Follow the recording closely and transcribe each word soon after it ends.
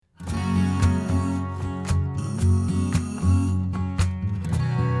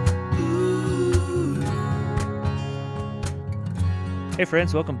Hey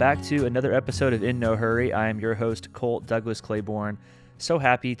friends, welcome back to another episode of In No Hurry. I am your host, Colt Douglas Claiborne. So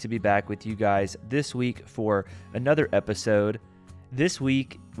happy to be back with you guys this week for another episode. This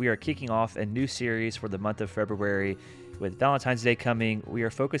week, we are kicking off a new series for the month of February. With Valentine's Day coming, we are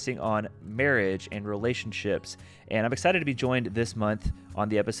focusing on marriage and relationships. And I'm excited to be joined this month on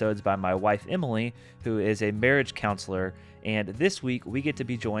the episodes by my wife, Emily, who is a marriage counselor. And this week, we get to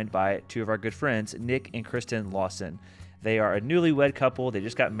be joined by two of our good friends, Nick and Kristen Lawson. They are a newlywed couple. They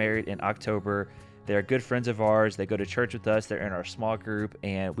just got married in October. They're good friends of ours. They go to church with us. They're in our small group,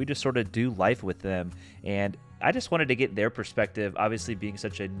 and we just sort of do life with them. And I just wanted to get their perspective, obviously being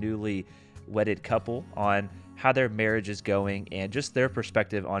such a newly wedded couple, on how their marriage is going and just their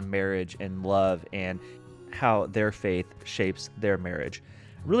perspective on marriage and love and how their faith shapes their marriage.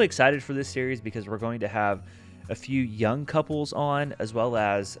 I'm really excited for this series because we're going to have a few young couples on, as well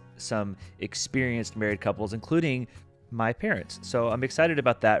as some experienced married couples, including my parents. So I'm excited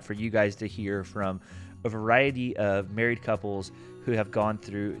about that for you guys to hear from a variety of married couples who have gone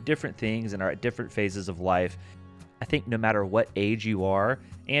through different things and are at different phases of life. I think no matter what age you are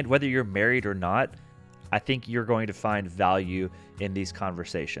and whether you're married or not, I think you're going to find value in these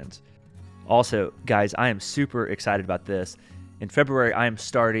conversations. Also, guys, I am super excited about this. In February, I am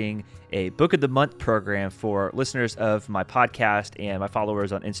starting a Book of the Month program for listeners of my podcast and my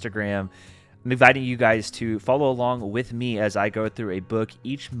followers on Instagram. I'm inviting you guys to follow along with me as I go through a book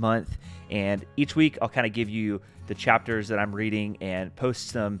each month, and each week I'll kind of give you the chapters that I'm reading and post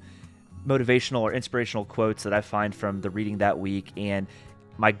some motivational or inspirational quotes that I find from the reading that week. And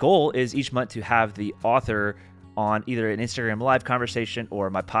my goal is each month to have the author on either an Instagram live conversation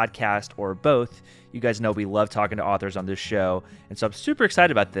or my podcast or both. You guys know we love talking to authors on this show, and so I'm super excited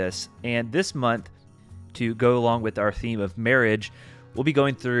about this. And this month, to go along with our theme of marriage, we'll be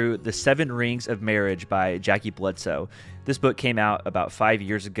going through The 7 Rings of Marriage by Jackie Bledsoe. This book came out about 5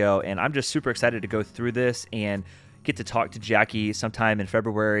 years ago, and I'm just super excited to go through this and get to talk to Jackie sometime in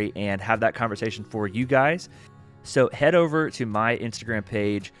February and have that conversation for you guys. So head over to my Instagram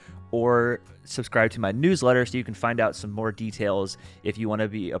page or subscribe to my newsletter so you can find out some more details if you want to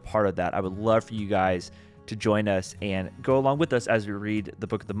be a part of that. I would love for you guys to join us and go along with us as we read the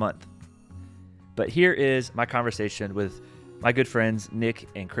Book of the Month. But here is my conversation with my good friends, Nick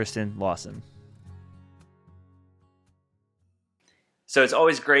and Kristen Lawson. So it's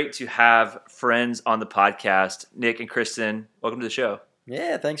always great to have friends on the podcast. Nick and Kristen, welcome to the show.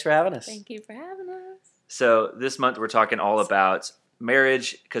 Yeah, thanks for having us. Thank you for having us. So this month we're talking all about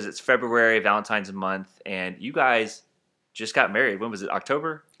marriage because it's February, Valentine's month, and you guys just got married. When was it,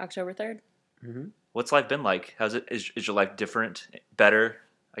 October? October 3rd. Mm-hmm. What's life been like? How's it? Is your life different, better,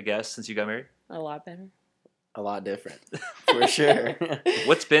 I guess, since you got married? A lot better. A lot different, for sure.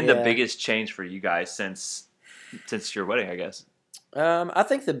 What's been the biggest change for you guys since your wedding, I guess? I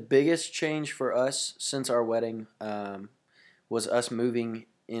think the biggest change for us since our wedding was us moving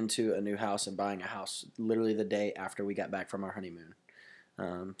into a new house and buying a house literally the day after we got back from our honeymoon.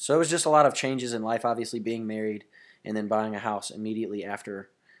 So it was just a lot of changes in life, obviously being married and then buying a house immediately after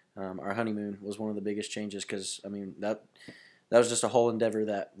our honeymoon was one of the biggest changes because, I mean, that was just a whole endeavor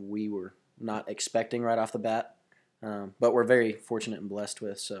that we were not expecting right off the bat, but we're very fortunate and blessed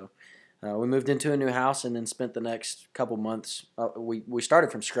with. So we moved into a new house and then spent the next couple months. We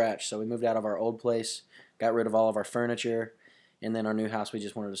started from scratch, so we moved out of our old place, got rid of all of our furniture, and then our new house we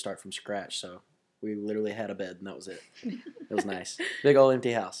just wanted to start from scratch. So we literally had a bed, and that was it. It was nice, big old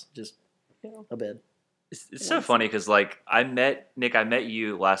empty house, just a bed. It's so funny because I met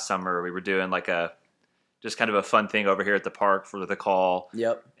you last summer. We were doing just kind of a fun thing over here at the park for the call.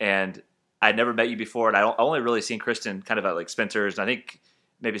 Yep. And I'd never met you before, and I only really seen Kristen kind of at Spencer's, and I think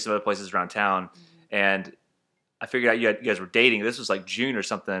maybe some other places around town. Mm-hmm. And I figured out you guys were dating. This was June or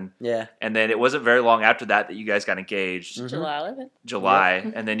something. Yeah. And then it wasn't very long after that you guys got engaged. Mm-hmm. July 11th. July.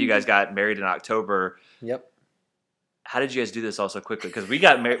 Yep. And then you guys got married in October. Yep. How did you guys do this all so quickly? Because we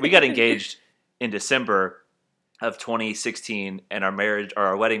got engaged in December of 2016, and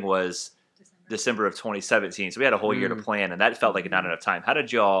our wedding was December of 2017. So we had a whole year to plan, and that felt like not enough time. How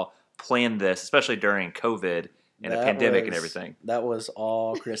did y'all plan this, especially during COVID and a pandemic and everything? That was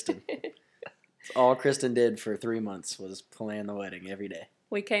all Kristen. All Kristen did for 3 months was plan the wedding every day.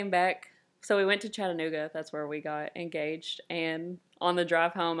 We came back. So we went to Chattanooga. That's where we got engaged. And on the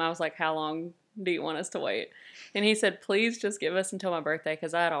drive home, I was like, how long do you want us to wait? And he said, please just give us until my birthday.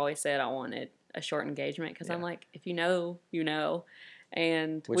 Because I had always said I wanted a short engagement. Because I'm like, if you know, you know.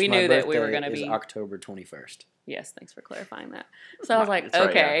 And we knew that we were going to be October 21st. Yes, thanks for clarifying that. So I was like,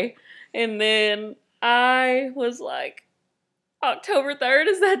 okay. Right, and then I was like, October 3rd,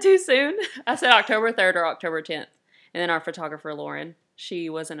 is that too soon? I said October 3rd or October 10th. And then our photographer, Lauren, she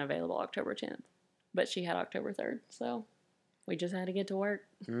wasn't available October 10th, but she had October 3rd. So we just had to get to work.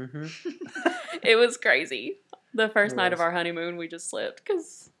 Mm-hmm. It was crazy. The first It night of was. our honeymoon, we just slept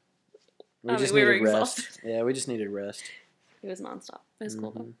because We I just mean, we were needed rest. exhausted. Yeah, we just needed rest. it was nonstop. It was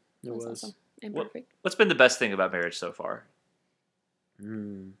cool though. Mhm. It It was was. awesome and What- perfect. What's been the best thing about marriage so far?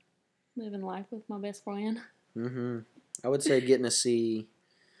 Living life with my best friend. Mm-hmm. I would say getting to see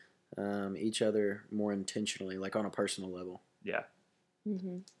each other more intentionally, like on a personal level. Yeah.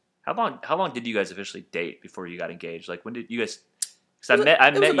 Mm-hmm. How long did you guys officially date before you got engaged? Like when did you guys? Because It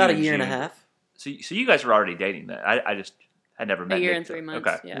was about you a in year and a June. half. So you guys were already dating then. I never met A year Nick and 3 till- months.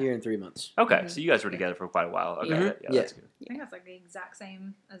 Okay. Yeah. A year and 3 months. Okay. Mhm. So you guys were Yeah. together for quite a while. Okay. Mhm. Yeah, Yeah. that's good. I think that's like the exact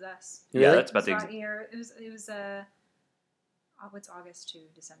same as us. Yeah, Really? that's about the It was about a year. It was what's August to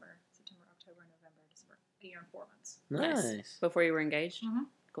December, September, October, November, December. A year and 4 months. Nice. Before you were engaged. Mm-hmm.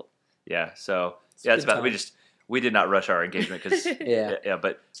 Yeah. So It's a yeah, it's good about time. we did not rush our engagement because Yeah. yeah,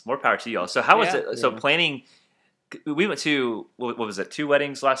 but more power to y'all. So how was Yeah. it? So Yeah. planning. We went to what was it? 2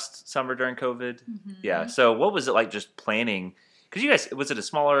 weddings last summer during COVID. Mm-hmm. Yeah. So what was it like just planning? Because you guys, was it a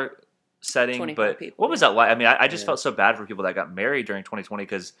smaller setting? 25 But people, what was yeah. that like? I mean, I just Yeah. felt so bad for people that got married during 2020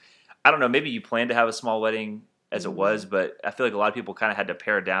 because I don't know, maybe you planned to have a small wedding as it was, but I feel like a lot of people kind of had to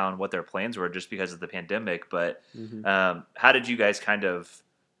pare down what their plans were just because of the pandemic. But Mm-hmm. how did you guys kind of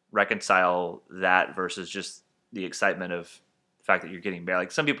reconcile that versus just the excitement of the fact that you're getting married?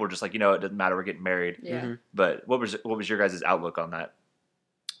 Like some people were just like, it doesn't matter, we're getting married. Yeah. Mhm. But what was your guys' outlook on that?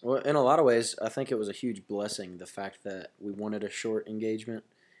 Well, in a lot of ways, I think it was a huge blessing, the fact that we wanted a short engagement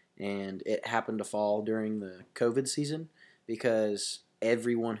and it happened to fall during the COVID season because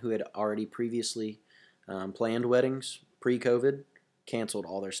everyone who had already previously planned weddings pre-COVID canceled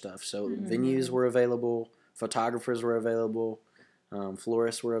all their stuff. So Mhm. venues were available, photographers were available,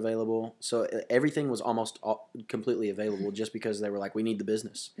 florists were available. So everything was almost completely available just because they were like, we need the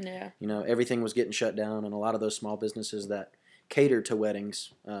business. Yeah. Everything was getting shut down, and a lot of those small businesses that cater to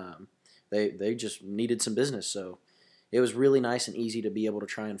weddings, they just needed some business. So it was really nice and easy to be able to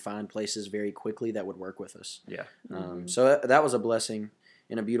try and find places very quickly that would work with us. Yeah. Mhm. So that was a blessing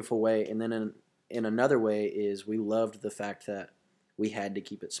in a beautiful way. And then in another way is we loved the fact that we had to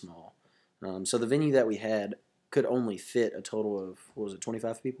keep it small. So the venue that we had could only fit a total of,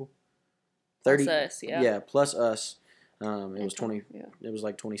 25 people? Plus us, yeah. Yeah, plus us. It And was 20. Yeah. It was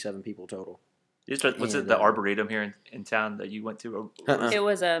like 27 people total. Was And, it the Arboretum here in town that you went to? Or Uh-uh. It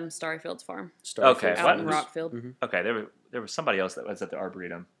was Starryfields Farm Okay. out What in was- Rockfield. Okay, there was somebody else that was at the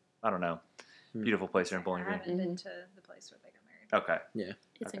Arboretum. I don't know. Hmm. Beautiful place here in I Bowling Green. haven't been Mhm. to the place where they got married. Okay.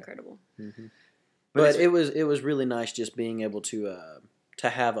 It's Okay. incredible. But it was really nice just being able to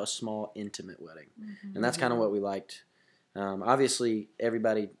have a small intimate wedding, Mm-hmm. and that's kind of what we liked. Obviously,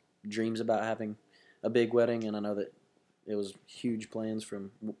 everybody dreams about having a big wedding, and I know that it was huge plans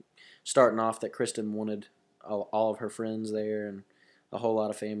from starting off that Kristen wanted all of her friends there and a whole lot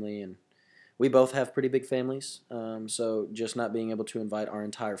of family, and we both have pretty big families, so just not being able to invite our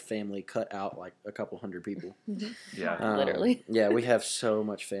entire family cut out like a couple hundred people. Yeah. Literally. Yeah, we have so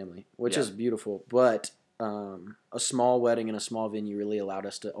much family, which Yeah. is beautiful. But a small wedding in a small venue really allowed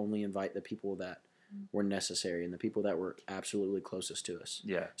us to only invite the people that were necessary and the people that were absolutely closest to us.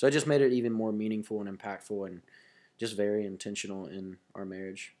 Yeah. So it just made it even more meaningful and impactful and just very intentional in our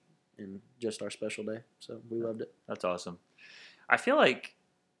marriage and just our special day. So we loved it. That's awesome. I feel like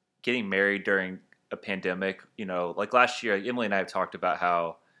getting married during a pandemic, like last year, Emily and I have talked about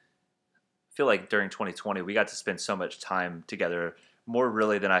how I feel like during 2020, we got to spend so much time together, more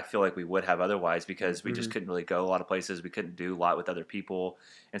really than I feel like we would have otherwise because we just couldn't really go a lot of places. We couldn't do a lot with other people.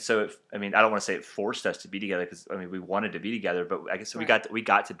 And so, I don't want to say it forced us to be together because, we wanted to be together, but I guess we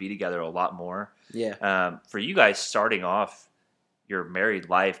got to be together a lot more. Yeah. For you guys starting off your married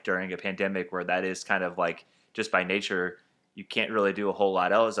life during a pandemic where that is kind of like just by nature, you can't really do a whole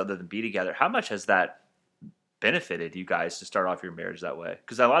lot else other than be together. How much has that benefited you guys to start off your marriage that way?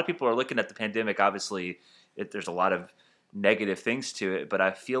 Because a lot of people are looking at the pandemic, obviously there's a lot of negative things to it, but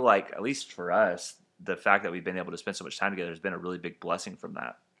I feel like, at least for us, the fact that we've been able to spend so much time together has been a really big blessing from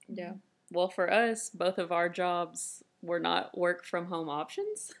that. Yeah. Well, for us, both of our jobs were not work from home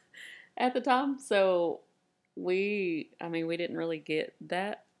options at the time. So we didn't really get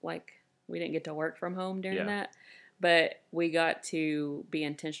that. Like, we didn't get to work from home during Yeah. that. But we got to be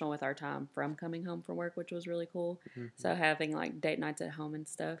intentional with our time from coming home from work, which was really cool. So having like date nights at home and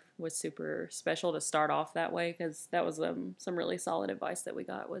stuff was super special to start off that way because that was some really solid advice that we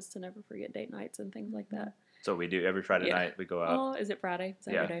got was to never forget date nights and things like that. So we do every Friday Yeah. night we go out. Oh, is it Friday?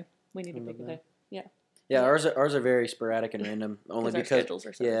 Yeah. Saturday? We need to I pick a love day. Yeah, Yeah. ours are very sporadic and random, only Because our because schedules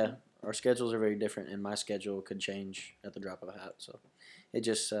are so yeah, different. our schedules are very different, and my schedule could change at the drop of a hat. So it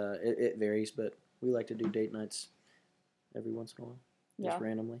just it varies, but we like to do date nights every once in a while, just Yeah.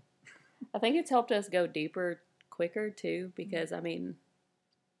 randomly. I think it's helped us go deeper quicker too, because I mean,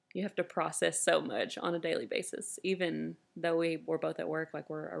 you have to process so much on a daily basis. Even though we're both at work, like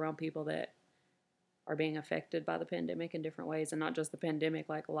we're around people that are being affected by the pandemic in different ways, and not just the pandemic,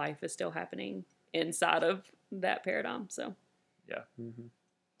 like life is still happening inside of that paradigm. So Mm-hmm.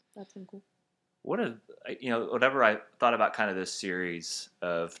 that's been cool. Whenever I thought about kind of this series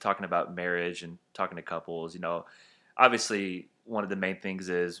of talking about marriage and talking to couples, obviously one of the main things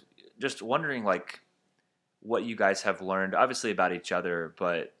is just wondering like what you guys have learned, obviously about each other,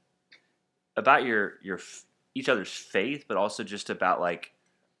 but about your each other's faith, but also just about like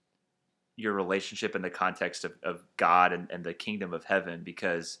your relationship in the context of God and the kingdom of heaven.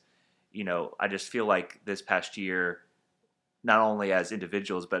 Because, I just feel like this past year, not only as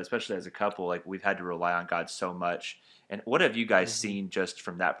individuals, but especially as a couple, like we've had to rely on God so much. And what have you guys seen just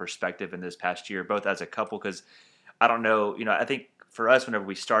from that perspective in this past year, both as a couple? Because I don't know, I think for us, whenever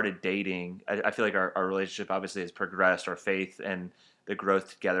we started dating, I feel like our relationship obviously has progressed, our faith and the growth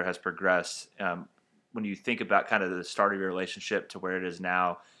together has progressed. When you think about kind of the start of your relationship to where it is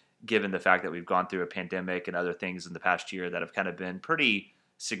now, given the fact that we've gone through a pandemic and other things in the past year that have kind of been pretty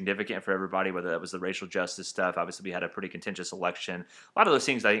significant for everybody, whether that was the racial justice stuff. Obviously, we had a pretty contentious election. A lot of those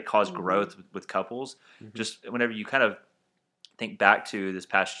things I think cause growth with couples. Mm-hmm. Just whenever you kind of think back to this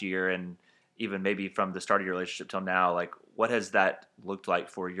past year and even maybe from the start of your relationship till now, like what has that looked like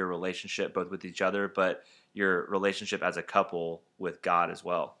for your relationship, both with each other, but your relationship as a couple with God as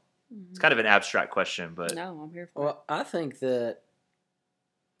well? It's kind of an abstract question, but No, I'm here for it. Well, I think that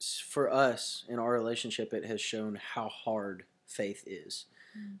for us in our relationship, it has shown how hard faith is.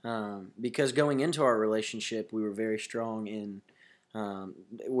 Because going into our relationship, we were very strong in,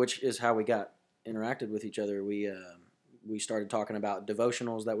 which is how we got interacted with each other. We started talking about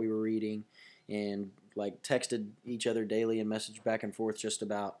devotionals that we were reading, and like texted each other daily and messaged back and forth just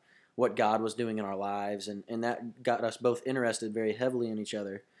about what God was doing in our lives, and that got us both interested very heavily in each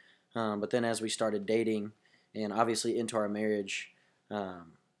other. But then as we started dating, and obviously into our marriage,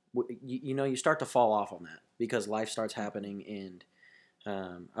 you start to fall off on that because life starts happening, and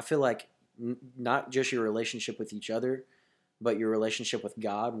I feel like not just your relationship with each other, but your relationship with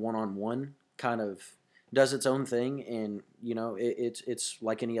God one-on-one kind of does its own thing. And, it's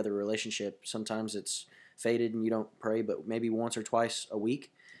like any other relationship. Sometimes it's faded and you don't pray, but maybe once or twice a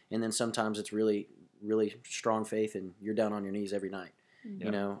week. And then sometimes it's really, really strong faith and you're down on your knees every night,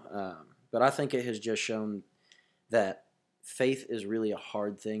 But I think it has just shown that faith is really a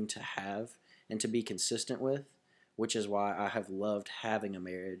hard thing to have and to be consistent with, which is why I have loved having a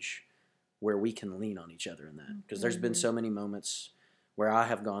marriage where we can lean on each other in that. Because there's been so many moments where I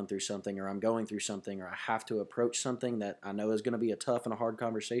have gone through something, or I'm going through something, or I have to approach something that I know is going to be a tough and a hard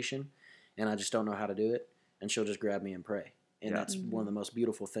conversation, and I just don't know how to do it, and she'll just grab me and pray. And that's one of the most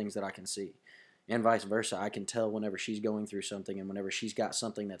beautiful things that I can see. And vice versa. I can tell whenever she's going through something, and whenever she's got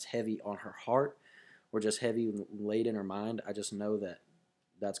something that's heavy on her heart or just heavy laid in her mind, I just know that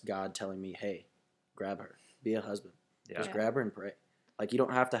that's God telling me, hey, grab her. Be a husband. Yeah. Just grab her and pray. Like, you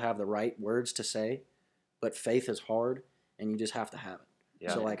don't have to have the right words to say, but faith is hard, and you just have to have it.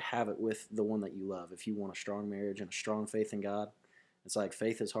 Yeah. So, like, have it with the one that you love. If you want a strong marriage and a strong faith in God, it's like,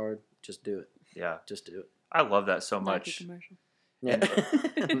 faith is hard. Just do it. Yeah. Just do it. I love that so Nike much. commercial. Yeah.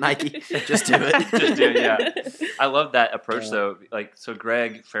 Nike. Just do it. Just do it, yeah. I love that approach, though. Like, so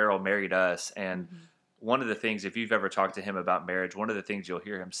Greg Farrell married us, and one of the things, if you've ever talked to him about marriage, one of the things you'll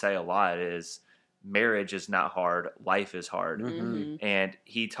hear him say a lot is, marriage is not hard, life is hard. Mm-hmm. And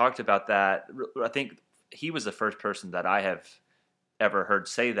he talked about that. I think he was the first person that I have ever heard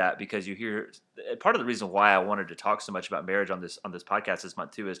say that, because you hear, part of the reason why I wanted to talk so much about marriage on this podcast this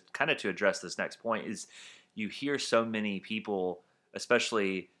month too, is kind of to address this next point. Is you hear so many people,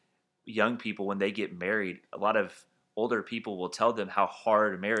 especially young people, when they get married, a lot of older people will tell them how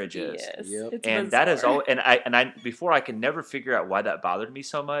hard marriage is. Yes. Yep. It's And bizarre. that is all. And I before, I could never figure out why that bothered me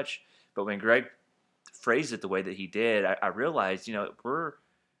so much. But when Greg phrased it the way that he did, I realized, we're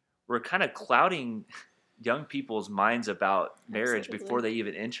kind of clouding young people's minds about marriage Absolutely. before they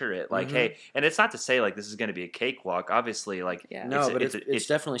even enter it. Like, Mhm. hey, and it's not to say like this is going to be a cakewalk. Obviously, like, Yeah. No, but it's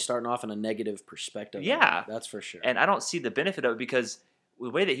definitely starting off in a negative perspective. Yeah. That's for sure. and I don't see the benefit of it, because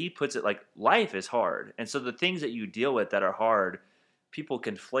the way that he puts it, like, life is hard, and so the things that you deal with that are hard, people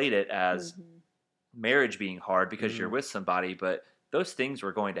conflate it as marriage being hard because you're with somebody, but those things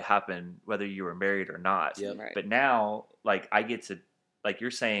were going to happen whether you were married or not. Yep. Right. But now, like, I get to, like you're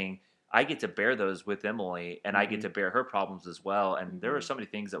saying, I get to bear those with Emily, and I get Mhm. to bear her problems as well. And there are Mhm. so many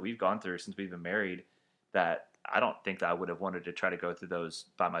things that we've gone through since we've been married that I don't think that I would have wanted to try to go through those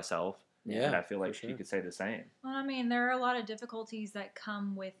by myself. Yeah, And I feel for like sure. you could say the same. Well, I mean, there are a lot of difficulties that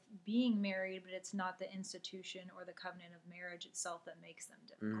come with being married, but it's not the institution or the covenant of marriage itself that makes them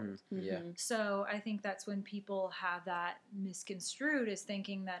difficult. Yeah. Mhm. So I think that's when people have that misconstrued, is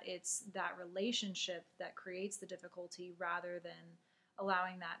thinking that it's that relationship that creates the difficulty rather than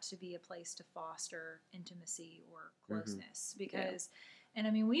allowing that to be a place to foster intimacy or closeness. Because, and I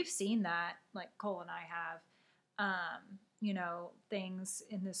mean, we've seen that, like Cole and I have, things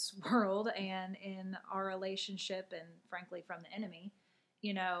in this world and in our relationship, and frankly from the enemy,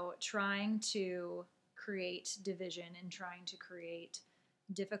 trying to create division and trying to create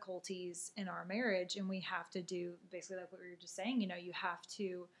difficulties in our marriage. And we have to do basically like what we were just saying, you have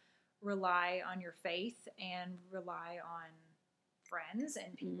to rely on your faith and rely on friends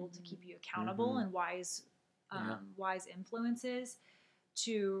and people to keep you accountable and wise influences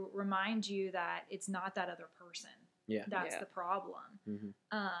to remind you that it's not that other person. Yeah. That's Yeah. the problem.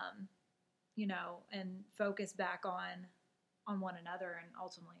 And focus back on one another and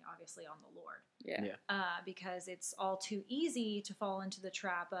ultimately, obviously, on the Lord. Yeah. Because it's all too easy to fall into the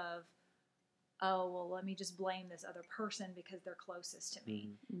trap of, oh, well, let me just blame this other person because they're closest to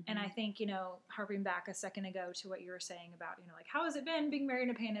me. And I think, harping back a second ago to what you were saying about, like, how has it been being married in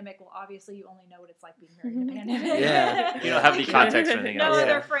a pandemic? Well, obviously, you only know what it's like being married in a pandemic. Yeah. You don't have any context or anything No else.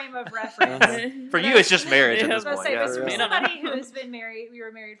 Yeah. other frame of reference. For you, it's just marriage at Yeah, this I was point. gonna say, Yeah. but For for real. somebody who has been married, we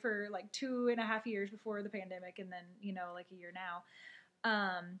were married for like 2.5 years before the pandemic, and then like a year now.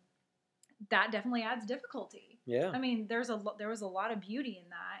 That definitely adds difficulty. Yeah. I mean, there was a lot of beauty in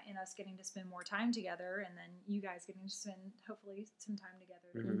that, in us getting to spend more time together, and then you guys getting to spend hopefully some time together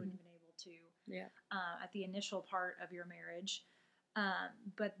that you wouldn't have been able to. Yeah. At the initial part of your marriage,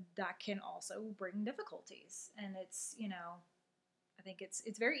 but that can also bring difficulties, and it's I think it's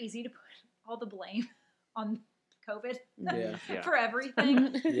very easy to put all the blame on COVID Yeah. Yeah. for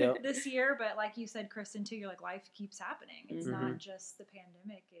everything Yep. this year. But like you said, Kristen, too, you're like, life keeps happening. It's Mhm. not just the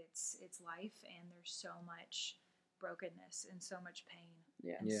pandemic, it's life, and there's so much brokenness and so much pain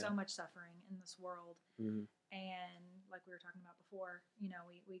Yeah. and Yeah. so much suffering in this world. Mhm. And like we were talking about before,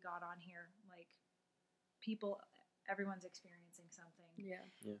 we got on here, like, everyone's experiencing something. Yeah.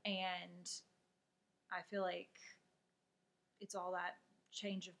 And I feel like it's all that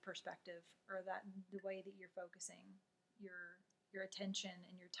change of perspective, or that the way that you're focusing your attention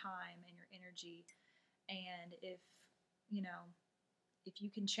and your time and your energy. And if you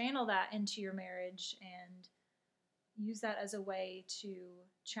can channel that into your marriage and use that as a way to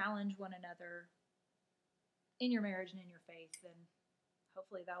challenge one another in your marriage and in your faith, then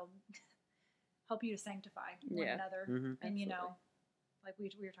hopefully that'll help you to sanctify one Yeah. another. Mhm. And Absolutely. like we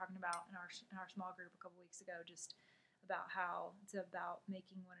were talking about in our small group a couple weeks ago, just about how it's about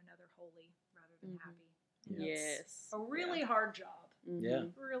making one another holy rather than happy. And it's Yes. a really hard job. Yeah.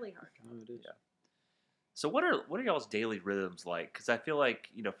 Really hard job. Oh, it is. Yeah. So what are y'all's daily rhythms like? Because I feel like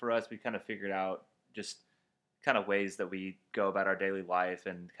for us, we kind of figured out just kind of ways that we go about our daily life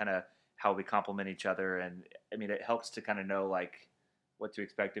and kind of how we complement each other. And I mean, it helps to kind of know like what to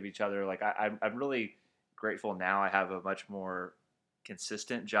expect of each other. Like I'm really grateful now. I have a much more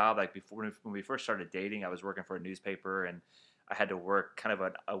consistent job. Like before, when we first started dating, I was working for a newspaper and I had to work kind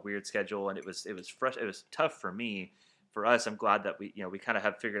of a weird schedule, and it was it was tough for me. For us, I'm glad that we kind of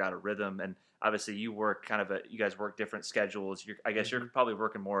have figured out a rhythm. And obviously, you work you guys work different schedules. I guess you're probably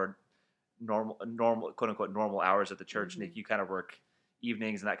working more normal quote unquote normal hours at the church. Nick, you kind of work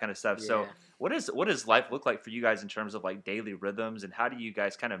evenings and that kind of stuff. So Yeah. what does life look like for you guys in terms of like daily rhythms, and how do you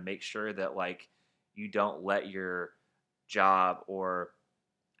guys kind of make sure that like you don't let your job, or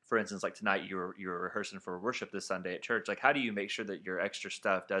for instance like tonight you were rehearsing for worship this Sunday at church, like how do you make sure that your extra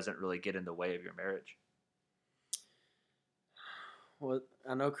stuff doesn't really get in the way of your marriage? Well,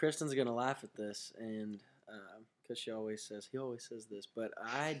 I know Kristen's gonna laugh at this, and because he always says this, but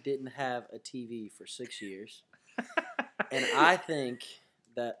I didn't have a TV for 6 years, and I think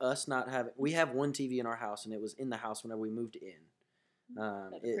that us not having, we have one TV in our house, and it was in the house whenever we moved in.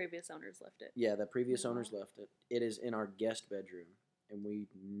 But the previous owners left it. Yeah, the previous Wow. owners left it. It is in our guest bedroom, and we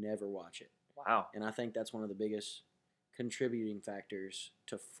never watch it. Wow. And I think that's one of the biggest contributing factors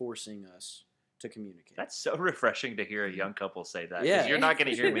to forcing us to communicate. That's so refreshing to hear a young couple say that. 'Cause Yeah. you're not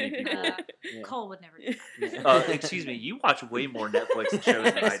going to hear many people. Yeah. Cole would never do that. Excuse me, you watch way more Netflix and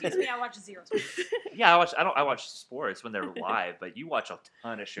shows than I Excuse do. me, I watch zero sports. Yeah, I watch sports when they're live, but you watch a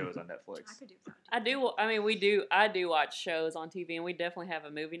ton of shows on Netflix. I could do that. I do. I mean, I do watch shows on TV, and we definitely have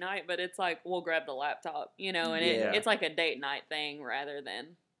a movie night. But it's like we'll grab the laptop, and Yeah. it's like a date night thing rather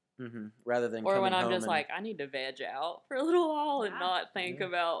than Rather than Or when coming I'm home just and, like, I need to veg out for a little while and Yeah. not think Yeah.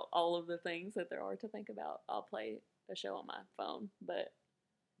 about all of the things that there are to think about. I'll play a show on my phone, but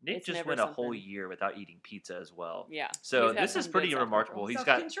Nick It's just never went a whole something- year without eating pizza as well. yeah. So he's got this is some pretty good remarkable. self-control. He's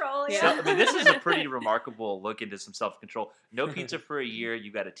got Self-control, Yeah. yeah. I mean, this is a pretty remarkable look into some self-control. No pizza for a year.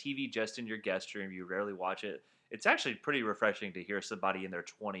 You got a TV just in your guest room. You rarely watch it. It's actually pretty refreshing to hear somebody in their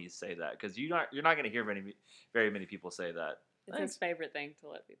 20s say that, because you're not going to hear very many people say that. It's Thanks. his favorite thing to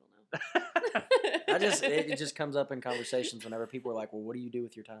let people know. it just comes up in conversations whenever people are like, well, what do you do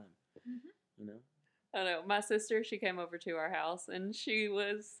with your time? Mhm. You know? I know. My sister, she came over to our house and she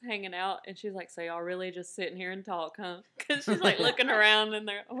was hanging out and she's like, so y'all really just sitting here and talk, huh? Because she's like looking around and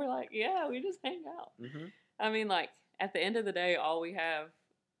we're like, yeah, we just hang out. Mm-hmm. I mean, like, at the end of the day, all we have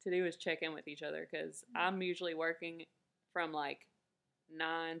to do is check in with each other because I'm usually working from like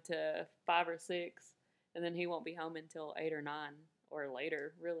 9 to 5 or 6, and then he won't be home until 8 or 9 or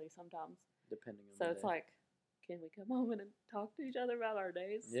later, really, sometimes. Depending on So the it's day. like, can we come home and talk to each other about our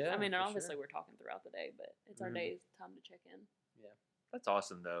days? Yeah, I mean, for obviously sure. we're talking throughout the day, but it's our Mhm. days time to check in. That's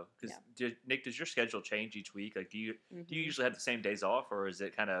awesome though. Because Nick, does your schedule change each week? Like, do you Mhm. usually have the same days off, or is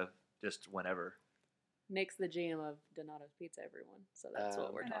it kind of just whenever? Nick's the GM of Donato's Pizza, everyone. So that's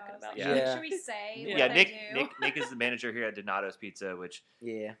what we're I know, talking I was about. like, Yeah. Should we say Yeah, what Yeah, they Nick do? Nick is the manager here at Donato's Pizza, which,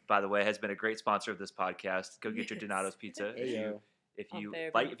 Yeah. by the way, has been a great sponsor of this podcast. Go get your Yes. Donato's Pizza Hey, yo. if On you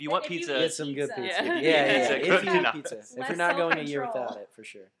therapy. like. If you want If you pizza, Get some good pizza. pizza. Yeah. Yeah, yeah, Pizza, yeah. go If to you need Donato's. pizza. If Less you're not going a year self-control. without it, for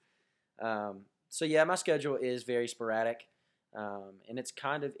sure. So yeah, my schedule is very sporadic, and it's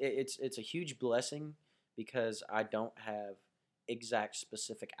kind of it's a huge blessing because I don't have exact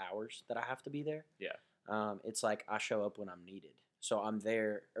specific hours that I have to be there. Yeah. It's like I show up when I'm needed, so I'm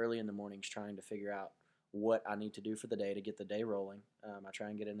there early in the mornings trying to figure out what I need to do for the day to get the day rolling. I try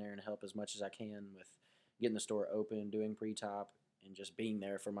and get in there and help as much as I can with getting the store open, doing pre-top, and just being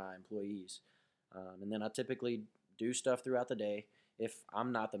there for my employees. And then I typically do stuff throughout the day. If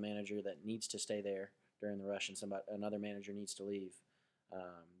I'm not the manager that needs to stay there during the rush and another manager needs to leave,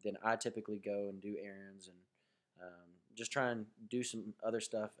 then I typically go and do errands and just try and do some other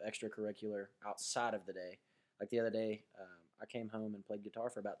stuff extracurricular outside of the day. Like the other day, I came home and played guitar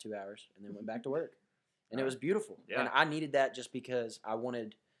for about 2 hours and then went back to work. And it was beautiful. Yeah. And I needed that just because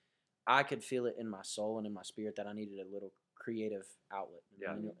I could feel it in my soul and in my spirit that I needed a little creative outlet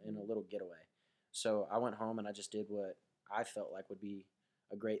Yeah. and a little getaway. So I went home and I just did what I felt like would be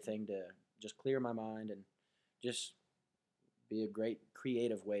a great thing to just clear my mind and just be a great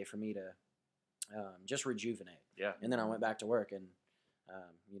creative way for me to just rejuvenate. Yeah. And then I went back to work and,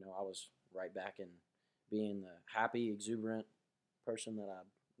 I was right back in being the happy, exuberant person that I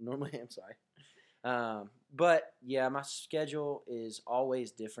normally am. Sorry. But yeah, my schedule is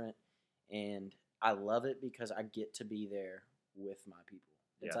always different and I love it because I get to be there with my people.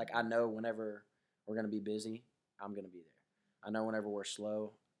 It's Yeah. like I know whenever we're going to be busy, I'm going to be there. I know whenever we're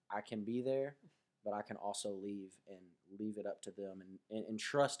slow, I can be there, but I can also leave it up to them and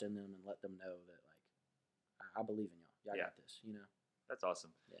trust in them and let them know that, like, I believe in y'all. Y'all Yeah. got this, That's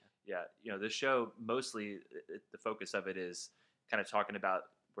awesome. Yeah. Yeah. This show, mostly the focus of it is kind of talking about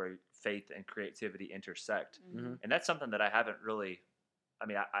where faith and creativity intersect. Mhm. And that's something that I haven't really,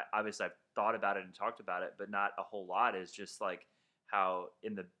 I obviously I've thought about it and talked about it, but not a whole lot, is just like how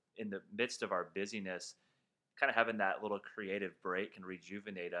in the midst of our busyness, kind of having that little creative break can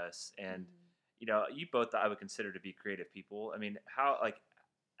rejuvenate us. And, you both, I would consider to be creative people. I mean,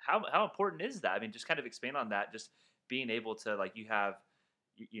 how important is that? I mean, just kind of expand on that, just being able to, like, you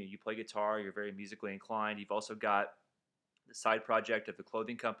play guitar, you're very musically inclined. You've also got the side project of the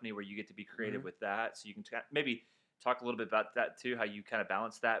clothing company where you get to be creative Mhm. with that. So you can maybe talk a little bit about that too, how you kind of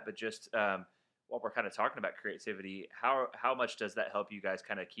balance that. But just while we're kind of talking about creativity, how much does that help you guys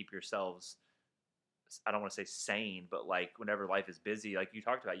kind of keep yourselves, I don't want to say sane, but like whenever life is busy, like you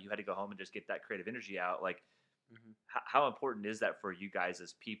talked about, you had to go home and just get that creative energy out. Like, Mhm. how important is that for you guys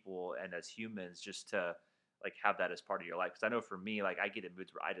as people and as humans, just to like have that as part of your life? Because I know for me, like I get in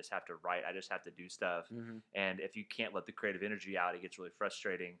moods where I just have to write, I just have to do stuff, Mhm. and if you can't let the creative energy out, it gets really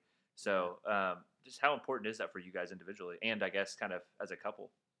frustrating. So, just how important is that for you guys individually, and I guess kind of as a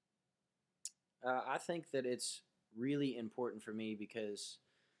couple? I think that it's really important for me because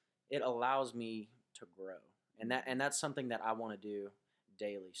it allows me to grow, and that's something that I want to do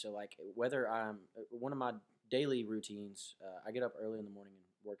daily. So like whether I'm one of my daily routines, I get up early in the morning and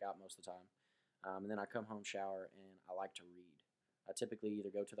work out most of the time, and then I come home, shower, and I like to read. I typically either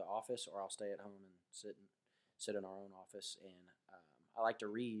go to the office or I'll stay at home and sit in our own office, and I like to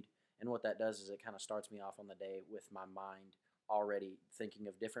read. And what that does is it kind of starts me off on the day with my mind already thinking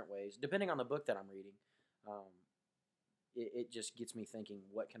of different ways, depending on the book that I'm reading. it just gets me thinking,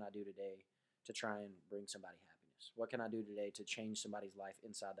 what can I do today to try and bring somebody happiness? What can I do today to change somebody's life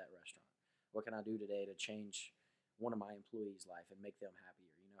inside that restaurant? What can I do today to change one of my employees' life and make them happier?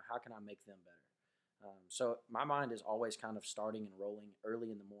 How can I make them better? So my mind is always kind of starting and rolling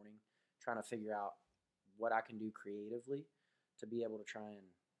early in the morning, trying to figure out what I can do creatively to be able to try and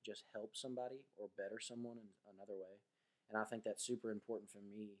just help somebody or better someone in another way. And I think that's super important for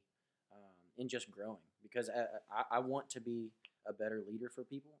me in just growing, because I want to be a better leader for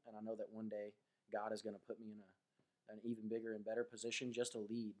people, and I know that one day God is going to put me in an even bigger and better position just to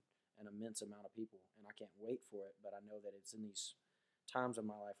lead an immense amount of people, and I can't wait for it. But I know that it's in these times of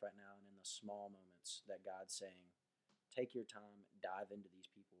my life right now and in the small moments that God's saying, take your time, dive into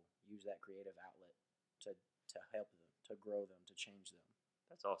these people, use that creative outlet to help them, to grow them, to change them.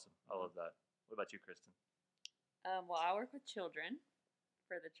 That's awesome. I love that. What about you, Kristen? Well, I work with children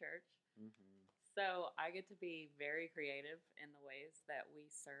for the church. Mm-hmm. So I get to be very creative in the ways that we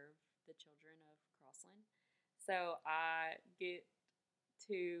serve the children of Crossland. So I get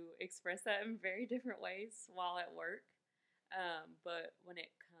to express that in very different ways while at work. But when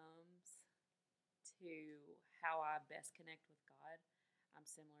it comes to how I best connect with God, I'm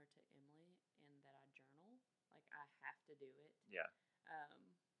similar to Emily in that I journal. Like, I have to do it. Yeah.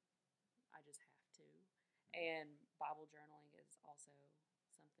 I just have to. And Bible journaling is also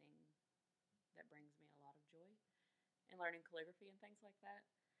something that brings me a lot of joy, and learning calligraphy and things like that.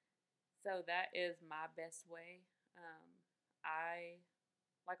 So that is my best way. I,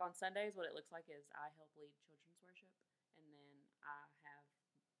 like on Sundays, what it looks like is I help lead children's worship, and then I have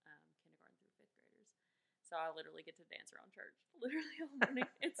kindergarten through fifth graders. So I literally get to dance around church literally all morning.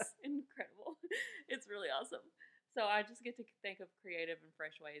 It's incredible. It's really awesome. So I just get to think of creative and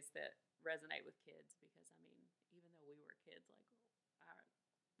fresh ways that resonate with kids, because, I mean, even though we were kids, like, I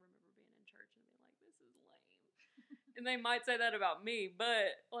remember being in church and being like, this is lame. And they might say that about me,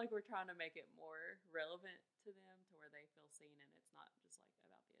 but, like, we're trying to make it more relevant to them to where they feel seen, and it's not just, like,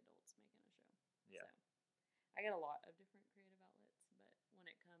 about the adults making a show. Yeah. So I get a lot of different creative outlets, but when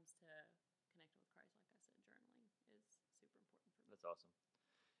it comes to connecting with Christ, like I said, journaling is super important for me. That's awesome.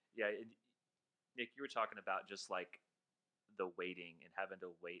 Yeah, Nick, you were talking about just like the waiting and having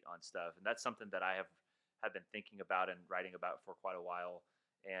to wait on stuff, and that's something that I have been thinking about and writing about for quite a while.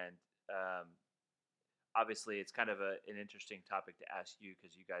 And obviously, it's kind of an interesting topic to ask you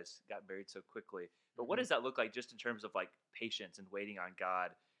because you guys got married so quickly. But what does that look like just in terms of like patience and waiting on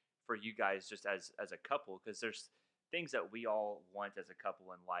God for you guys just as a couple? Because there's things that we all want as a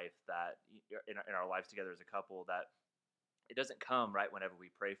couple in life, that in our lives together as a couple, that it doesn't come right whenever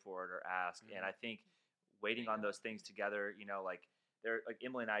we pray for it or ask. And I think waiting on those things together, like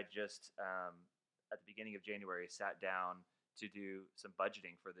Emily and I just at the beginning of January sat down to do some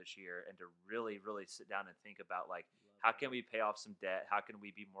budgeting for this year, and to really, really sit down and think about, like, how can we pay off some debt? How can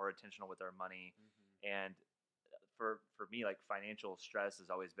we be more intentional with our money? And for me, like, financial stress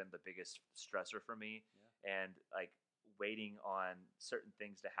has always been the biggest stressor for me. And like waiting on certain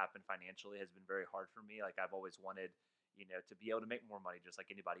things to happen financially has been very hard for me. Like, I've always wanted, to be able to make more money just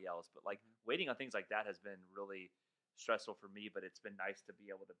like anybody else. But like waiting on things like that has been really stressful for me, but it's been nice to be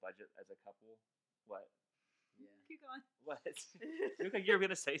able to budget as a couple. What? Yeah. Keep going. What? You look like you're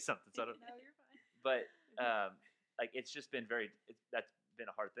going to say something. So I don't, No, you're fine. but like, it's just been that's been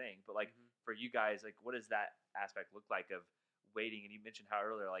a hard thing. But like for you guys, like, what does that aspect look like of waiting? And you mentioned how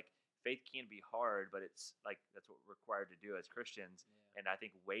earlier, like, faith can be hard, but it's like, that's what we're required to do as Christians. And I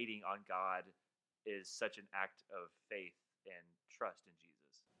think waiting on God is such an act of faith and trust in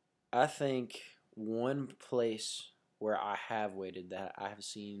Jesus. I think one place where I have waited that I have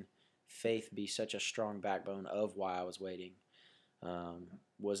seen faith be such a strong backbone of why I was waiting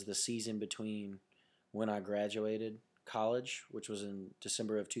was the season between when I graduated college, which was in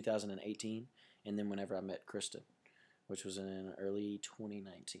December of 2018, and then whenever I met Kristen, which was in early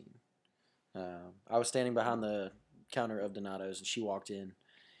 2019. I was standing behind the counter of Donato's, and she walked in,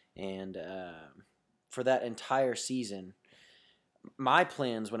 and for that entire season, my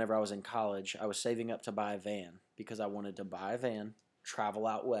plans whenever I was in college, I was saving up to buy a van because I wanted to buy a van, travel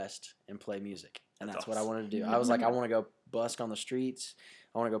out west, and play music. And that's what I wanted to do. I was like, I want to go busk on the streets.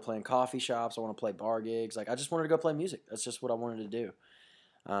 I want to go play in coffee shops. I want to play bar gigs. Like, I just wanted to go play music. That's just what I wanted to do.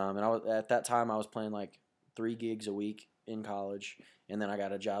 And at that time, I was playing like 3 gigs a week in college. And then I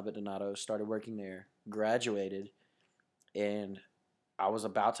got a job at Donato, started working there, graduated, and I was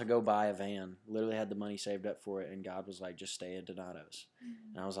about to go buy a van. Literally had the money saved up for it, and God was like, just stay at Donato's.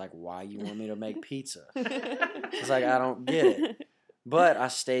 And I was like, why you want me to make pizza? It's like, I don't get it. But I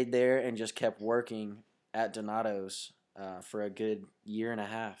stayed there and just kept working at Donato's for a good year and a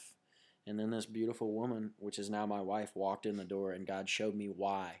half. And then this beautiful woman, which is now my wife, walked in the door, and God showed me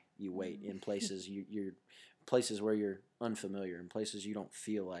why you wait in places you're places where you're unfamiliar, in places you don't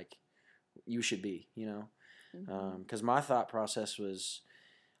feel like you should be, you know. Because my thought process was,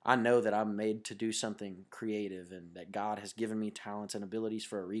 I know that I'm made to do something creative and that God has given me talents and abilities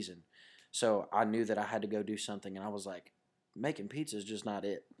for a reason. So I knew that I had to go do something, and I was like, making pizza is just not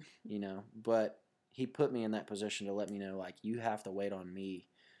it, you know. But he put me in that position to let me know, like, you have to wait on me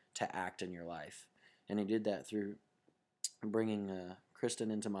to act in your life. And he did that through bringing Kristen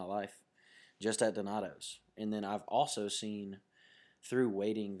into my life just at Donato's. And then I've also seen through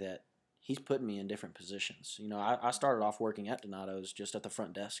waiting that he's putting me in different positions. You know, I started off working at Donato's just at the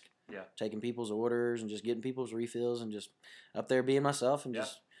front desk, taking people's orders and just getting people's refills and just up there being myself and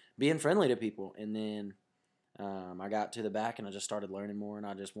just being friendly to people. And then I got to the back and I just started learning more, and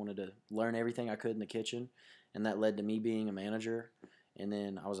I just wanted to learn everything I could in the kitchen, and that led to me being a manager. And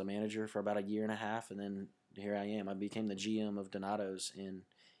then I was a manager for about a year and a half, and then here I am. I became the GM of Donato's, and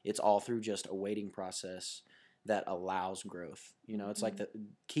it's all through just a waiting process that allows growth. You know, it's like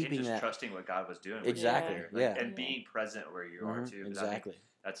keeping and just that, trusting what God was doing. Exactly. With you and being present where you are too. Exactly.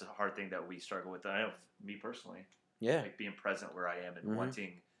 That's a hard thing that we struggle with. I know me personally. Yeah. Like being present where I am and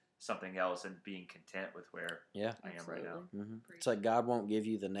wanting something else and being content with where I am right now. It's like God won't give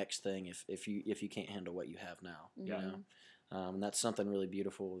you the next thing if you can't handle what you have now. You know, and that's something really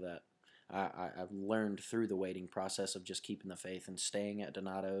beautiful that I've learned through the waiting process of just keeping the faith and staying at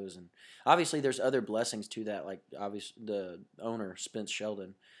Donato's. And obviously there's other blessings to that, like obviously the owner, Spence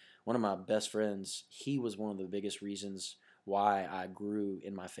Sheldon, one of my best friends, he was one of the biggest reasons why I grew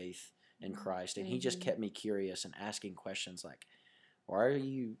in my faith in Christ. And he just kept me curious and asking questions like, why are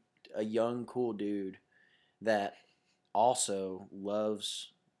you a young, cool dude that also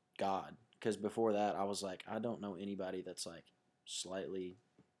loves God? Because before that, I was like, I don't know anybody that's like slightly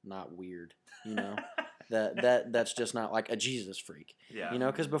not weird, you know, that's just not like a Jesus freak, you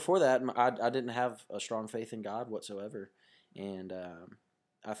know, because before that, I didn't have a strong faith in God whatsoever. And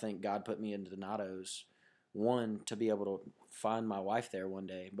I think God put me into Donato's, one, to be able to find my wife there one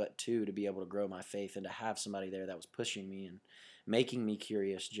day, but two, to be able to grow my faith and to have somebody there that was pushing me and making me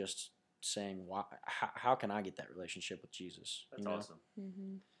curious, just saying, why, how can I get that relationship with Jesus? That's awesome.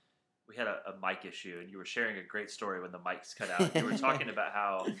 We had a mic issue, and you were sharing a great story when the mics cut out. You were talking about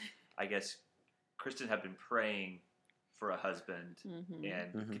how, I guess, Kristen had been praying for a husband.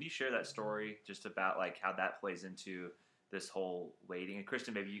 And can you share that story just about like how that plays into this whole waiting? And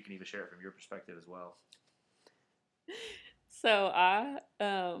Kristen, maybe you can even share it from your perspective as well. So a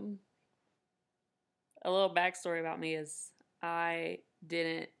little backstory about me is I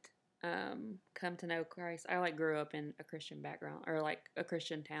didn't come to know Christ. I like grew up in a Christian background or like a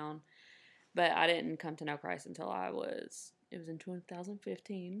Christian town, but I didn't come to know Christ until it was in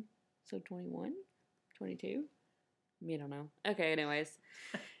 2015. So 21, 22, I don't know. Okay. Anyways,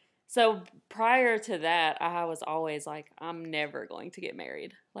 so prior to that, I was always like, I'm never going to get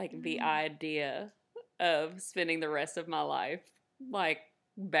married. Like the idea of spending the rest of my life like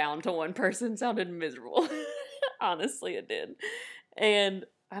bound to one person sounded miserable. Honestly, it did. And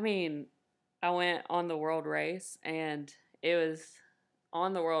I mean, I went on the world race, and it was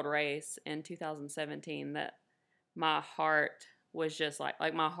on the world race in 2017 that my heart was just like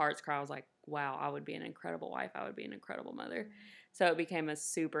my heart's cry was like, wow, I would be an incredible wife. I would be an incredible mother. So it became a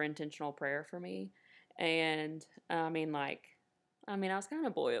super intentional prayer for me. And I was kind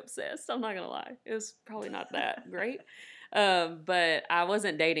of boy obsessed. I'm not going to lie. It was probably not that great. But I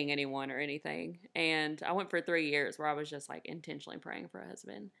wasn't dating anyone or anything. And I went for 3 years where I was just like intentionally praying for a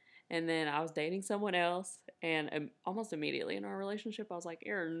husband. And then I was dating someone else. And almost immediately in our relationship, I was like,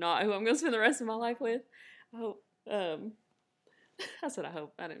 you're not who I'm going to spend the rest of my life with. I hope. That's what I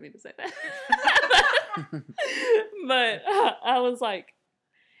hope. I didn't mean to say that. But I was like,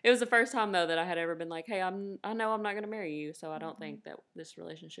 it was the first time, though, that I had ever been like, hey, I know I'm not going to marry you, so I don't think that this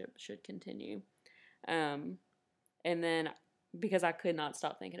relationship should continue. And then, because I could not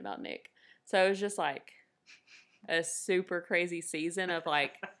stop thinking about Nick. So it was just like a super crazy season of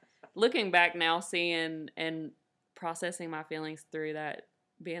like, looking back now, seeing and processing my feelings through that,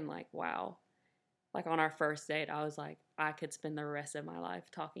 being like, wow. Like on our first date, I was like, I could spend the rest of my life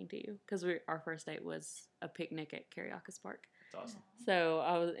talking to you. Because our first date was a picnic at Cariacas Park. That's awesome.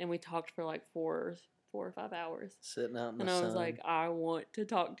 So we talked for like 4 or 5 hours. Sitting out in the sun. And I was like, I want to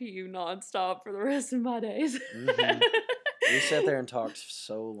talk to you nonstop for the rest of my days. We sat there and talked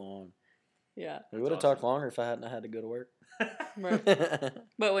so long. Yeah. We would have talked longer if I hadn't had to go to work. Right.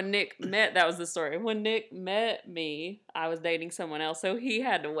 But when Nick that was the story. When Nick met me, I was dating someone else, so he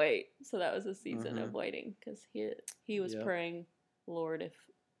had to wait. So that was a season of waiting because he was praying, Lord, if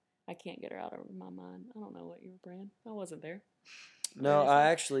I can't get her out of my mind. I don't know what you were praying. I wasn't there. No, What is I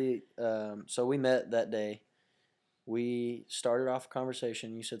it? actually. So we met that day. We started off a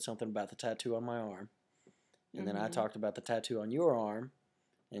conversation. You said something about the tattoo on my arm, and then I Mhm. talked about the tattoo on your arm,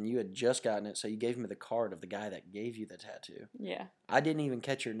 and you had just gotten it. So you gave me the card of the guy that gave you the tattoo. Yeah. I didn't even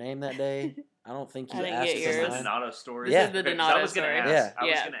catch your name that day. I don't think I you didn't asked get for Is this yours. the mine. Donato story? This Yeah. is the Okay, 'cause Donato I was gonna story. ask. Yeah. I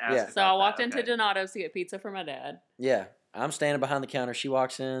was Yeah. gonna ask. Yeah. About So I that. walked Okay. into Donato's to get pizza for my dad. Yeah, I'm standing behind the counter. She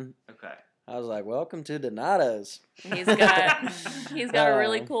walks in. Okay. I was like, "Welcome to Donato's." And he's got a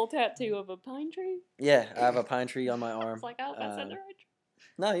really Um, cool tattoo of a pine tree. Yeah, I have a pine tree on my I arm. was like, I hope I said the right tree.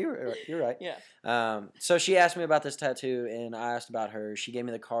 No, you're right. Yeah. So she asked me about this tattoo, and I asked about her. She gave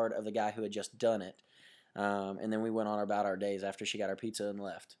me the card of the guy who had just done it, and then we went on about our days after she got our pizza and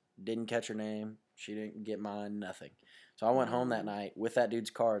left. Didn't catch her name. She didn't get mine. Nothing. So I went home that night with that dude's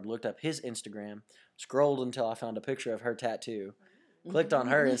card, looked up his Instagram, scrolled until I found a picture of her tattoo, clicked on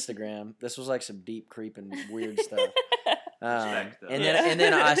her Instagram. This was like some deep, creeping, weird stuff. Respect, though. And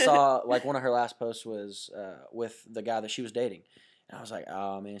then I saw like one of her last posts was with the guy that she was dating, and I was like,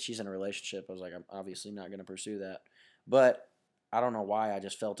 oh man, she's in a relationship. I was like, I'm obviously not going to pursue that, but I don't know why I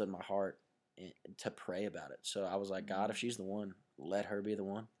just felt it in my heart to pray about it. So I was like, God, if she's the one, let her be the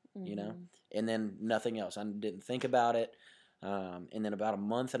one, you know. Mhm. And then nothing else. I didn't think about it. And then about a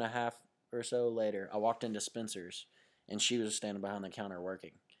month and a half or so later, I walked into Spencer's, and she was standing behind the counter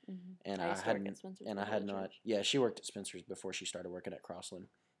working. Mhm. And I I used to work hadn't, at Spencer's and I before had the not. church. Yeah, she worked at Spencer's before she started working at Crossland.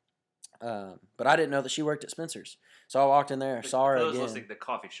 But I didn't know that she worked at Spencer's, so I walked in there, saw her For those again. listening, the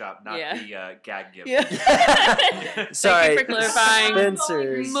coffee shop, not Yeah. the gag gift. Sorry, Thank you for clarifying.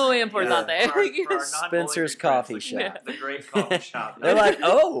 Spencer's. Muy Yeah, importante. for our non-Bowling Spencer's Green friends, Coffee the- Shop. The great coffee shop. They're like,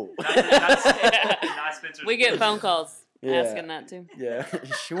 oh, not Spencer's. We get phone calls Yeah. asking that too. yeah.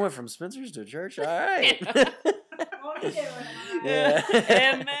 She went from Spencer's to church. All right. Yeah. Yeah.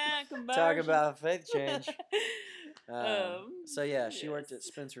 Amen. Talk Conversion. about faith change. Um, So yeah, she worked at yes.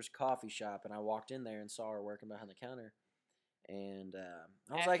 Spencer's Coffee Shop, and I walked in there and saw her working behind the counter, and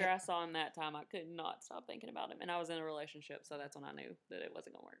I was After like, I saw him that time, I could not stop thinking about him, and I was in a relationship, so that's when I knew that it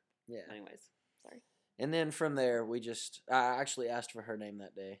wasn't gonna work. yeah. Anyways, sorry. And then from there, I actually asked for her name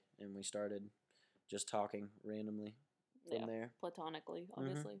that day, and we started just talking randomly from Yeah, there. platonically,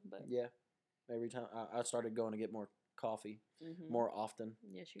 obviously, but Yeah, every time I started going to get more coffee mhm. more often,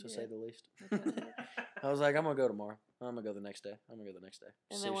 Yes, you to did. say the least. That's what I did. I was like, I'm gonna go tomorrow. I'm gonna go the next day. And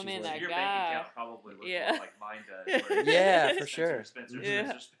See then if when she's me and So working. that your guy- bank account probably looked Yeah. like mine does. where it's Yeah, Spencer, for sure. Spencer, Yeah.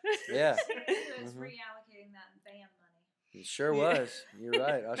 Spencer, Spencer. Yeah. It's Mhm. reallocating that van money. It sure Yeah. was. You're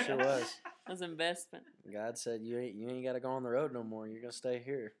right. I sure was. That's investment. God said you ain't got to go on the road no more. You're gonna stay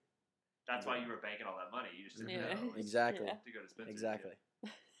here. That's why you were banking all that money. You just didn't Yeah. know. Exactly. Yeah. To go to Spencer. Exactly.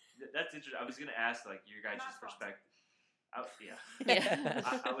 That's interesting. I was gonna ask like your guys' Not sponsored. perspective. Yeah.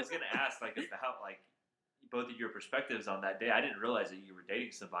 Yeah. I was gonna ask like about like both of your perspectives on that day. I didn't realize that you were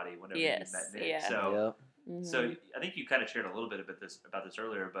dating somebody whenever Yes, you met Nick. yeah. So Mhm. so I think you kind of shared a little bit about this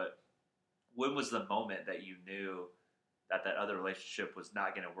earlier, but when was the moment that you knew that other relationship was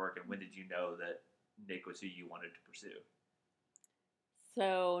not going to work, and when did you know that Nick was who you wanted to pursue?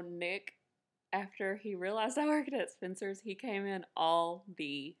 So Nick, after he realized I worked at Spencer's, he came in all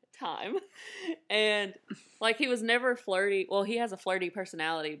the time. And like he was never flirty. Well, he has a flirty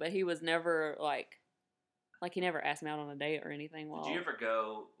personality, but he was never like he never asked me out on a date or anything. Well, Did you ever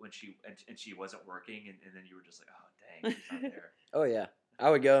go when she and she wasn't working, and then you were just like, oh dang, she's not there. Oh yeah. I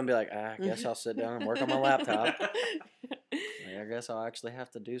would go and be like, I guess I'll sit down and work on my laptop. Like, I guess I'll actually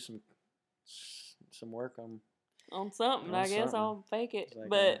have to do some work on. on something, On I guess something. I'll fake it. It's like,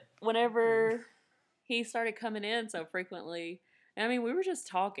 But whenever he started coming in so frequently, I mean, we were just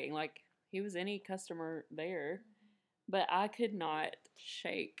talking like he was any customer there, but I could not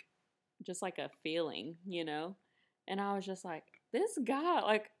shake just like a feeling, you know? And I was just like, this guy,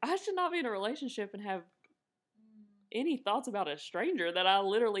 like, I should not be in a relationship and have any thoughts about a stranger that I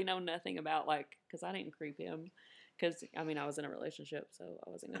literally know nothing about, like, because I didn't creep him. Because, I mean, I was in a relationship, so I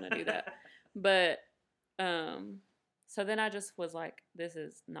wasn't going to do that. But, so then I just was like, this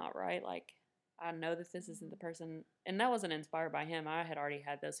is not right. Like, I know that this isn't the person. And that wasn't inspired by him. I had already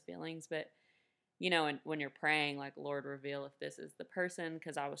had those feelings. But, you know, and when you're praying, like, Lord, reveal if this is the person.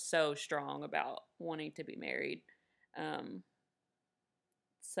 Because I was so strong about wanting to be married.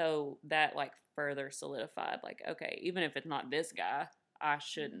 So that, like, further solidified, like, okay, even if it's not this guy, I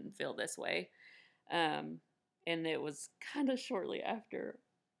shouldn't feel this way. And it was kind of shortly after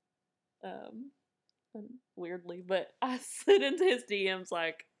weirdly, but I slid into his DMs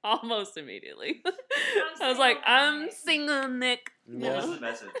like almost immediately. I was single, like, I'm honey. single, Nick. Yeah. What was the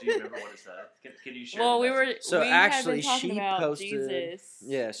message? Do you remember what it said? Can you share? Well, the we were. message? So we actually, had been talking she about posted. Jesus.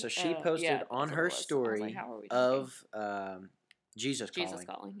 Yeah, so she posted yeah, on that's what her it was. I was story like, how are we talking? of Jesus Jesus calling,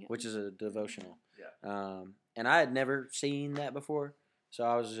 calling. Yeah. which is a devotional. Yeah. And I had never seen that before, so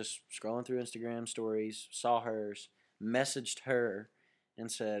I was just scrolling through Instagram stories, saw hers, messaged her, and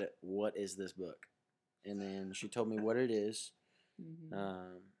said, "What is this book?" And then she told me what it is. Mhm.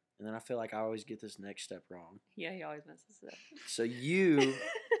 And then I feel like I always get this next step wrong. Yeah, he always messes it up. So you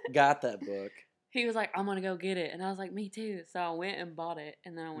got that book. He was like, I'm gonna go get it, and I was like, me too. So I went and bought it,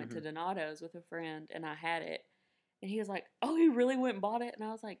 and then I went Mm-hmm. to Donato's with a friend, and I had it. And he was like, "Oh, you really went and bought it?" And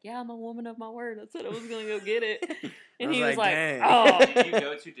I was like, "Yeah, I'm a woman of my word. I said I was gonna go get it." And he was like, "Dang." "Oh, Did you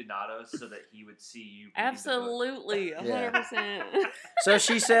go to Donato's so that he would see you? reading the book? absolutely, 100%." So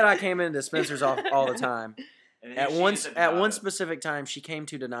she said I came into Spencer's all the time. And then At she one is at at one Donato's. specific time, she came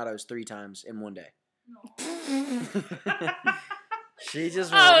to Donato's 3 times in one day. She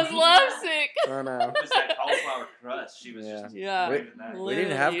just I was wanted- lovesick. I know. It was that cauliflower crust. She was Yeah. just Yeah, craving that. We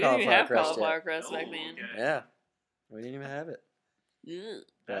didn't have literally. You didn't cauliflower have crust yet. cauliflower crust back Oh, then. okay. Yeah, we didn't even have it. Ugh.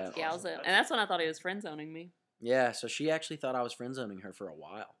 That's Yeah. awesome. Yowza. And that's when I thought he was friend zoning me Yeah, so she actually thought I was friend zoning her for a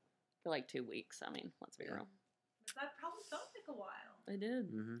while. for like 2 weeks. I mean, let's be Yeah. real. That probably felt like a while. I did.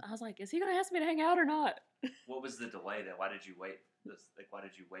 Hmm I was like, is he gonna ask me to hang out or not? What was the delay then? Why did you wait? Why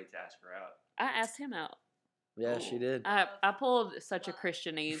did you wait to ask her out? I asked him out. Yeah, she did. I pulled such a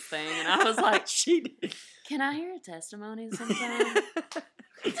Christianese thing, and I was like, she did. "Can I hear a testimony sometime?"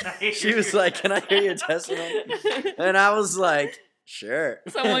 She was like, "Can I hear your testimony?" And I was like, "Sure."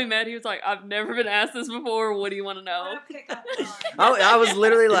 So when we met, he was like, "I've never been asked this before. What do you want to know?" What a pickup line. I was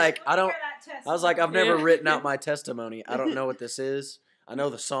literally like, I Wanna don't. hear that I was like, I've never Yeah. written out my testimony. I don't know what this is. I know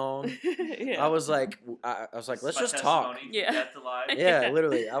the song. Yeah. I was like, let's This is just my talk. testimony from Yeah. death to life. Yeah, Yeah.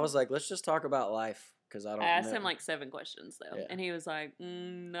 literally. I was like, let's just talk about life because I don't. I asked know. him like 7 questions though, Yeah. and he was like,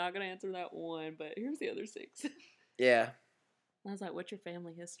 "Not gonna answer that one, but here's the other 6." Yeah, I was like, "What's your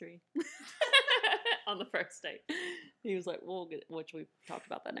family history?" On the first date, he was like, "We'll get," which we talked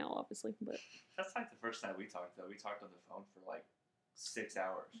about that now, obviously, but That's like the first time we talked though. We talked on the phone for like 6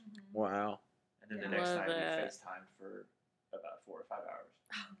 hours, wow. and then the Yeah. next Love time we that. FaceTimed for about 4 or 5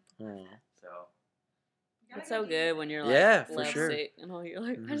 hours. Aw. So it's so good when you're like, Yeah, for love sure. sick, and all you're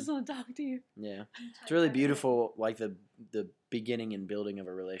like, Mhm. "I just want to talk to you." Yeah, it's really beautiful. Like the beginning and building of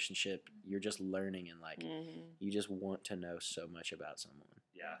a relationship, you're just learning and like Mm-hmm. you just want to know so much about someone.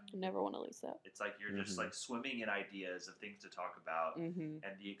 yeah, Never want to lose that. it's like you're just Mhm. like swimming in ideas of things to talk about, Mm-hmm.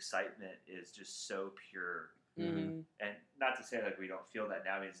 and the excitement is just so pure. Mhm. Mm-hmm. And not to say like we don't feel that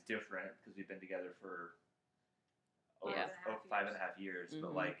now. I mean, it's different because we've been together for over Yeah. 5.5 years.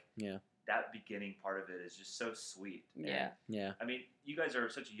 But Mhm. like, Yeah. that beginning part of it is just so sweet. And, Yeah. Yeah. I mean, you guys are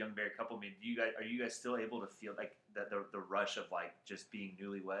such a young married couple. I mean, are you guys still able to feel like the rush of like just being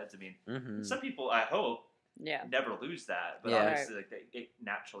newlyweds? I mean, Mm-hmm. some people, I hope, Yeah. never lose that, but Yeah. obviously like it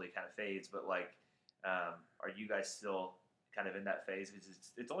naturally kind of fades. But like, are you guys still kind of in that phase?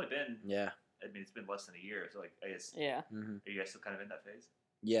 Because it's only been, Yeah. I mean, it's been less than a year. So like, I guess, Yeah. Mm-hmm. are you guys still kind of in that phase?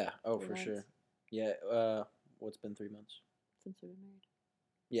 Yeah. Oh, 3 for months sure. Yeah. What's been 3 months? Since we've been married.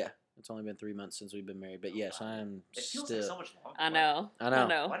 Yeah, it's only been 3 months since we've been married. But yes, I am It feels still. like so much longer. I know. I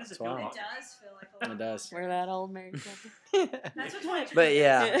know. Why does it It's feel wild. longer? It does feel like a lot. It does. We're that old married couple. That's what 2020 But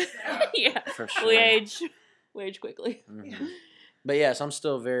yeah. is, though. Yeah. For sure. We age quickly. Mhm. But yes, I'm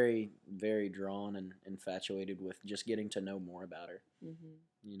still very, very drawn and infatuated with just getting to know more about her. Mm-hmm.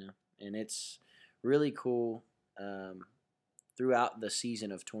 You know, and it's really cool throughout the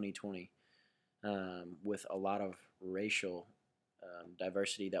season of 2020 with a lot of racial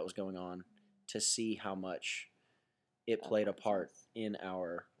diversity that was going on to see how much it played a part in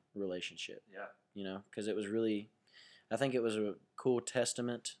our relationship. Yeah. You know, because it was really, I think it was a cool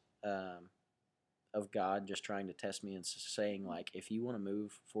testament of God just trying to test me and saying like, if you want to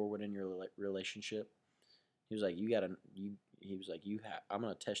move forward in your relationship, he was like, he was like, I'm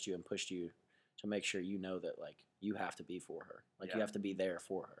going to test you and push you to make sure you know that like you have to be for her, like you Yeah. have to be there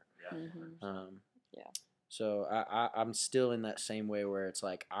for her. Yeah. Mm-hmm. Yeah. So I'm still in that same way where it's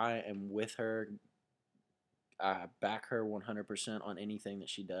like I am with her. I back her 100% on anything that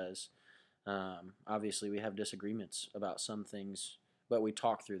she does. Obviously, we have disagreements about some things, but we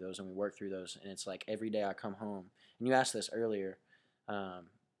talk through those and we work through those. And it's like every day I come home, and you asked this earlier.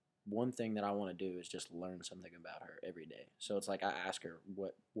 One thing that I want to do is just learn something about her every day. So it's like I ask her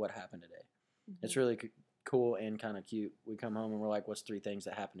what happened today. Mm-hmm. It's really cool and kind of cute. We come home and we're like, "What's 3 things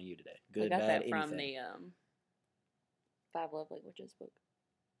that happened to you today? We Good, got bad, that from anything." the 5 Love Languages book.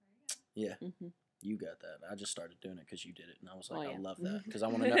 Yeah. Mm-hmm. you got that. I just started doing it because you did it, and I was like, Oh, yeah. I love that because I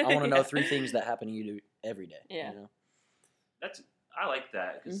want to know. I want to know 3 things that happen to you every day. Yeah. You know? I like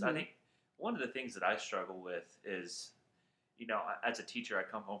that because I Mhm. think one of the things that I struggle with is, as a teacher, I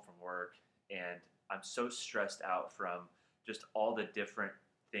come home from work and I'm so stressed out from just all the different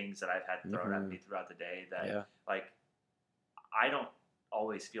things that I've had thrown at me throughout the day that Yeah. like I don't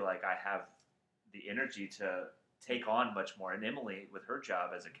always feel like I have the energy to take on much more. And Emily, with her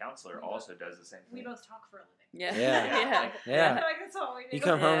job as a counselor, We also does the same thing. We both talk for a living. Yeah. Yeah. Yeah. Yeah. Like, that's all we do. You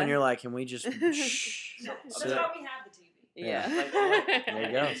come home and Yeah. you're like, can we just shh? No, So- that's so- why we have the TV. Yeah. There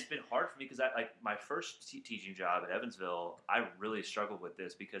you go. It's been hard for me because my first teaching job at Evansville, I really struggled with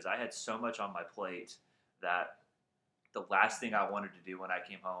this because I had so much on my plate that the last thing I wanted to do when I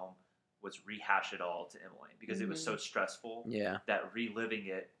came home was rehash it all to Emily because it was so stressful Yeah. that reliving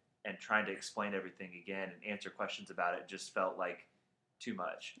it and trying to explain everything again and answer questions about it just felt like too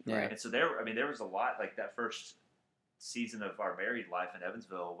much. Yeah. And so there was a lot like that first season of our married life in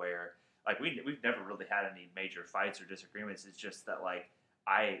Evansville where like we've never really had any major fights or disagreements. It's just that like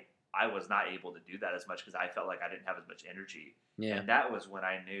I was not able to do that as much because I felt like I didn't have as much energy. Yeah. And that was when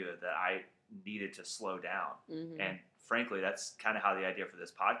I knew that I needed to slow down. Mhm. And frankly, that's kind of how the idea for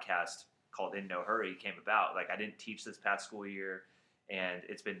this podcast called In No Hurry came about. Like I didn't teach this past school year, and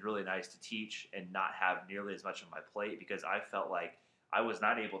it's been really nice to teach and not have nearly as much on my plate because I felt like I was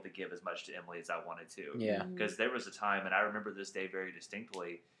not able to give as much to Emily as I wanted to. Yeah. Because there was a time, and I remember this day very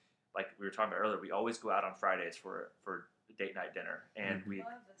distinctly, like we were talking about earlier, we always go out on Fridays for date night dinner. And Mhm.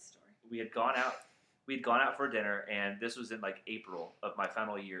 Love this story. we had gone out for dinner, and this was in like April of my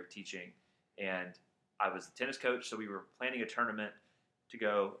final year of teaching, and I was the tennis coach, so we were planning a tournament to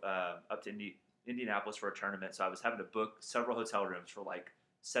go up to Indianapolis for a tournament. So I was having to book several hotel rooms for like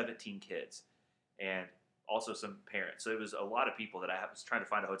 17 kids and also some parents. So it was a lot of people that I was trying to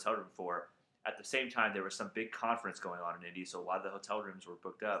find a hotel room for. At the same time, there was some big conference going on in Indy, so a lot of the hotel rooms were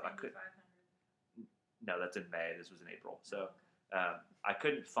booked up. No, that's in May. This was in April. So I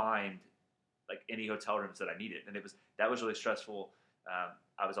couldn't find like any hotel rooms that I needed, and that was really stressful.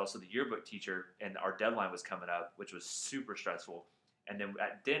 I was also the yearbook teacher, and our deadline was coming up, which was super stressful. And then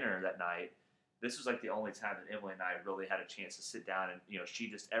at dinner that night, this was like the only time that Emily and I really had a chance to sit down, and she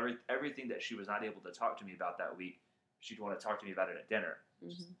just everything that she was not able to talk to me about that week, she'd want to talk to me about it at dinner.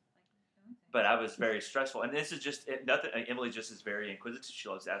 Mhm. But I was very stressful, and this is just nothing. Emily just is very inquisitive. She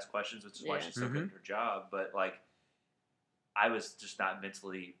loves to ask questions, which is why Yeah. she's so good at her job. But like, I was just not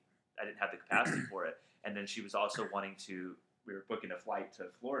mentally. I didn't have the capacity for it. And then she was also wanting to. We were booking a flight to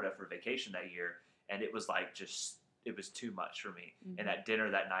Florida for vacation that year, and it was like it was too much for me. Mhm. And at dinner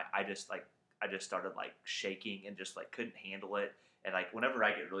that night, I just started like shaking and just like couldn't handle it. And like whenever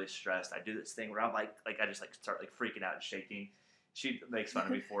I get really stressed, I do this thing where I'm like I just like start like freaking out and shaking. She makes fun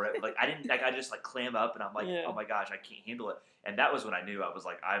of me for it. Like I just like clam up and I'm like, Yeah. oh my gosh, I can't handle it. And that was when I knew I was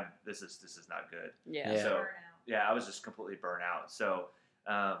like, this is not good. Yeah. Yeah. So yeah, I was just completely burnt out. So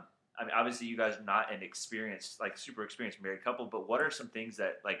I mean, obviously you guys are not an experienced, like super experienced married couple, but what are some things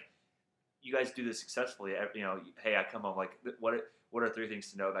that like you guys do this successfully? Hey, I come home like what are 3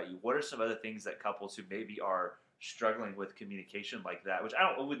 things to know about you? What are some other things that couples who maybe are struggling with communication like that, which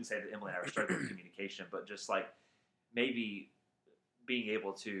I wouldn't say that Emily and I are struggling with communication, but just like maybe being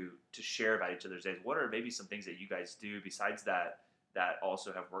able to share about each other's days. What are maybe some things that you guys do besides that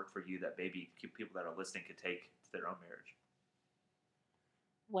also have worked for you that maybe people that are listening could take to their own marriage?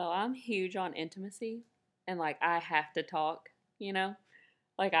 Well, I'm huge on intimacy, and like I have to talk,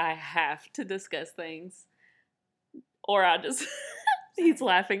 like I have to discuss things, or I just he's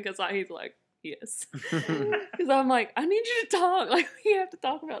laughing because he's like, yes, because I'm like, I need you to talk, like we have to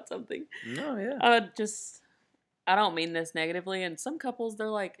talk about something. No, yeah. I don't mean this negatively, and some couples they're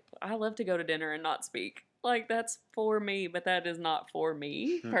like, I love to go to dinner and not speak, like that's for me, but that is not for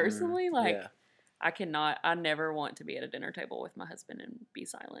me personally, like. Yeah. I never want to be at a dinner table with my husband and be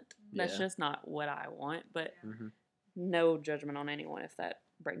silent. That's Yeah. just not what I want, but Mm-hmm. no judgment on anyone if that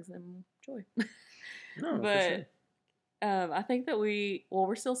brings them joy. No, But for sure. I think that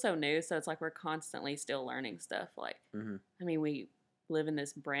we're still so new, so it's like we're constantly still learning stuff. Like, Mhm. I mean, we live in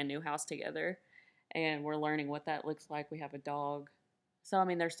this brand new house together, and we're learning what that looks like. We have a dog. So, I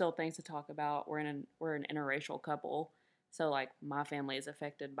mean, there's still things to talk about. We're an interracial couple. So, like, my family is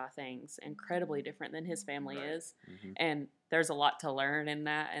affected by things incredibly different than his family Right. is. Mhm. And there's a lot to learn in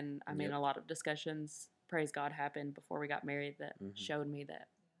that. And, I mean, Yep. a lot of discussions, praise God, happened before we got married that Mhm. showed me that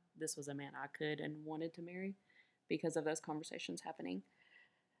this was a man I could and wanted to marry because of those conversations happening.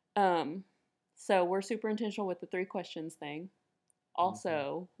 So we're super intentional with the 3 questions thing.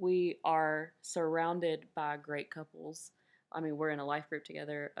 Also, we are surrounded by great couples. I mean, we're in a life group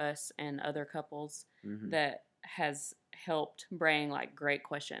together, us and other couples, Mhm. that has helped bring like great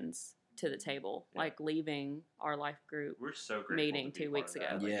questions to the table, Yeah. like leaving our life group. We're so grateful Meeting to be 2 part weeks of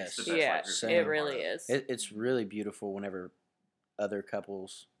that. ago. Like, Yes. it's the best Yeah, life group Same. we've it been a part really of. is. It's really beautiful whenever other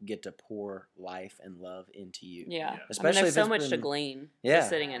couples get to pour life and love into you. Yeah. Yeah. I mean, Especially there's if so it's much to been- glean Yeah, just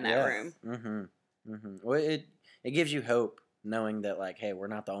sitting in that yeah. room. Well, it gives you hope knowing that, like, hey, we're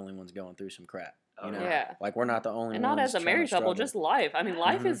not the only ones going through some crap. Oh, You know, Yeah. like we're not the only And ones. not as a trying to married couple, struggle. just life. I mean,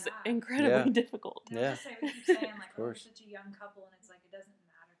 life is Yeah. incredibly Yeah. difficult. And I Yeah. was just say, we keep saying, like, oh, we're course. such a young couple, and it's like, it doesn't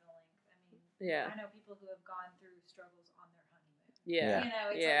matter the length. I mean, Yeah. I know people who have gone through struggles on their honeymoon. Yeah. You know,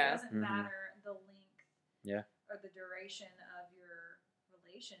 it's Yeah. like, it doesn't Mhm. matter the length Yeah. or the duration of your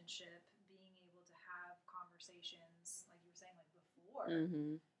relationship, being able to have conversations, like you were saying, like before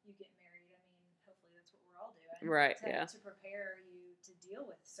Mm-hmm. you get married. I mean, hopefully that's what we're all doing. Right, To, yeah. to prepare you to deal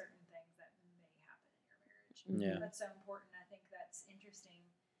with certain things that may happen in your marriage. Yeah. That's so important. I think that's interesting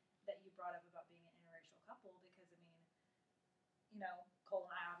that you brought up about being an interracial couple because, I mean, you know, Cole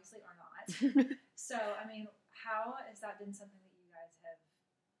and I obviously are not. So, I mean, how has that been something that you guys have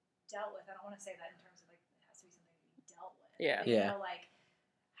dealt with? I don't want to say that in terms of like it has to be something that you dealt with. Yeah. But, you Yeah. know, like,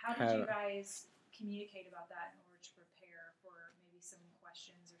 how did you How- guys communicate about that in order to prepare for maybe some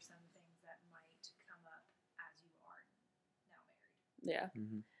questions or some things that might come up as you are now married? Yeah.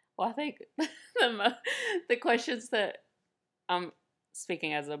 Mhm. Well, I think the questions that I'm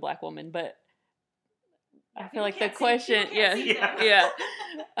speaking as a Black woman, but I feel like the question, yeah,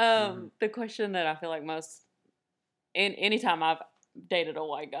 the question that I feel like most, and anytime I've dated a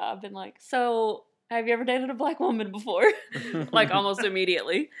white guy, I've been like, so have you ever dated a Black woman before? Like almost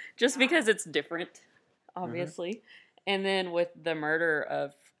immediately, just because it's different, obviously. And then with the murder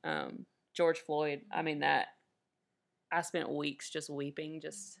of George Floyd, I mean, that I spent weeks just weeping,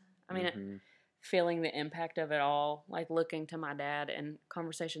 Mhm. feeling the impact of it all, like looking to my dad and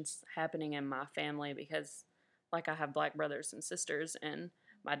conversations happening in my family because, like, I have Black brothers and sisters and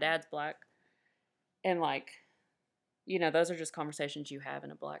my dad's Black. And, like, you know, those are just conversations you have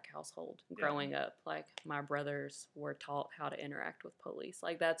in a Black household growing up. Like, my brothers were taught how to interact with police.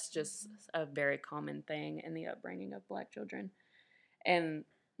 Like, that's just a very common thing in the upbringing of Black children. And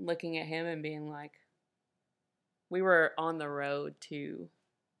looking at him and being like, we were on the road to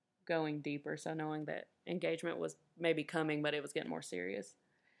going deeper. So knowing that engagement was maybe coming, but it was getting more serious.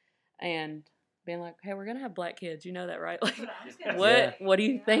 And being like, hey, we're going to have Black kids. You know that, right? Like, what do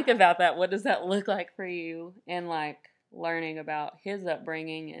you think about that? What does that look like for you? And like learning about his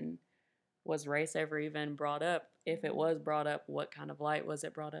upbringing and was race ever even brought up? If it was brought up, what kind of light was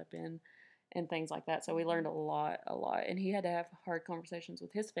it brought up in? And things like that. So we learned a lot. And he had to have hard conversations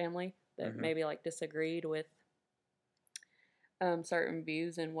with his family that maybe like disagreed with certain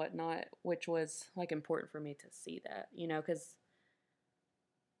views and whatnot, which was like important for me to see that, you know, because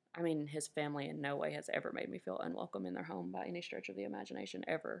I mean, his family in no way has ever made me feel unwelcome in their home by any stretch of the imagination,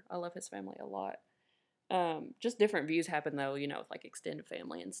 ever. I love his family a lot. Just different views happen, though, you know, with like extended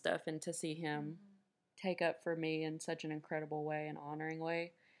family and stuff. And to see him take up for me in such an incredible way, an honoring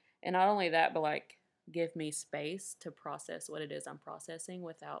way. And not only that, but like give me space to process what it is I'm processing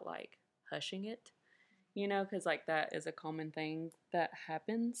without like hushing it, you know, because like that is a common thing that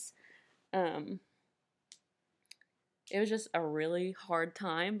happens. It was just a really hard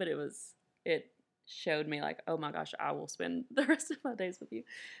time, but it showed me like, oh my gosh, I will spend the rest of my days with you.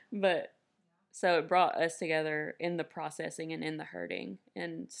 But so it brought us together in the processing and in the hurting,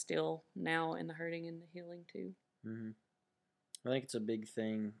 and still now in the hurting and the healing too. I think it's a big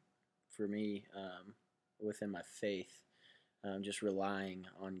thing for me within my faith, just relying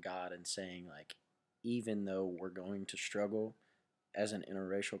on God and saying, like, even though we're going to struggle as an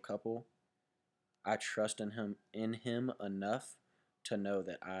interracial couple, I trust in him enough to know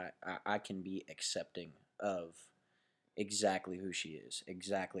that I can be accepting of exactly who she is,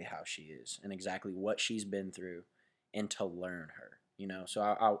 exactly how she is, and exactly what she's been through, and to learn her, you know. So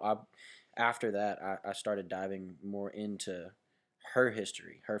I after that, I started diving more into her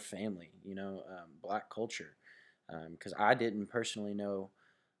history, her family, you know, Black culture, because I didn't personally know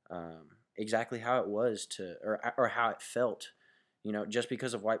exactly how it was to, or how it felt. You know, just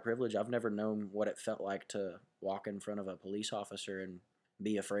because of white privilege, I've never known what it felt like to walk in front of a police officer and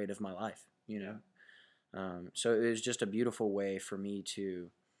be afraid of my life, you know. So it was just a beautiful way for me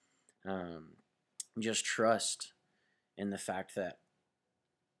to just trust in the fact that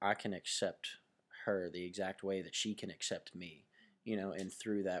I can accept her the exact way that she can accept me, you know, and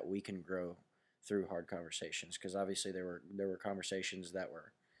through that we can grow through hard conversations. Because obviously there were conversations that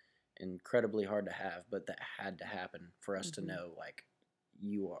were incredibly hard to have, but that had to happen for us to know, like,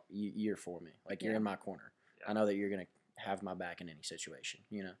 you're for me, like, you're in my corner. I know that you're gonna have my back in any situation,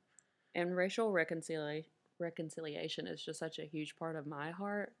 you know. And racial reconciliation is just such a huge part of my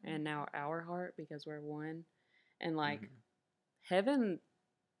heart and now our heart because we're one. And like heaven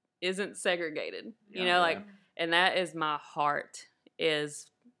isn't segregated, you know, like, and that is my heart, is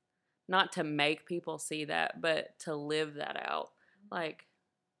not to make people see that, but to live that out. Like,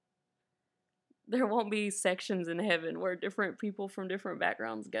 there won't be sections in heaven where different people from different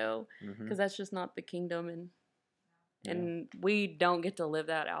backgrounds go, because that's just not the kingdom. And we don't get to live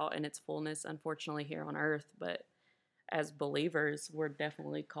that out in its fullness, unfortunately, here on earth. But as believers, we're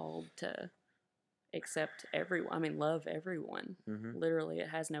definitely called to accept everyone. I mean, love everyone. Literally, it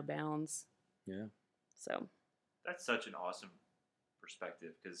has no bounds. Yeah. So that's such an awesome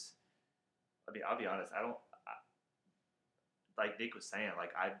perspective, because, I mean, I'll be honest, like Nick was saying,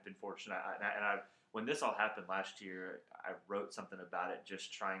 like, I've been fortunate, and I when this all happened last year, I wrote something about it,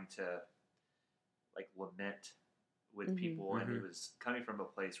 just trying to, like, lament with people, and it was coming from a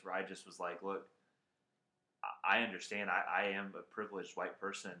place where I just was like, look, I understand, I am a privileged white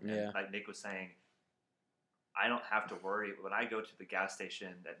person, and like Nick was saying, I don't have to worry, when I go to the gas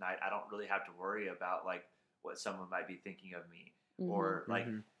station at night, I don't really have to worry about, like, what someone might be thinking of me, or, like,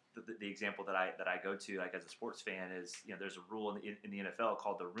 the example that I go to, like, as a sports fan, is, you know, there's a rule in the NFL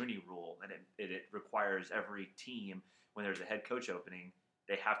called the Rooney Rule, and it requires every team, when there's a head coach opening,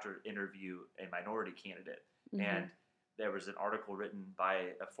 they have to interview a minority candidate. And there was an article written by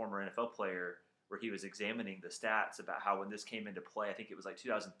a former NFL player where he was examining the stats about how, when this came into play, I think it was like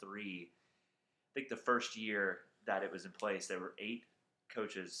 2003, I think the first year that it was in place, there were 8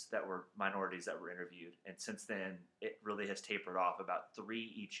 coaches that were minorities that were interviewed, and since then it really has tapered off, about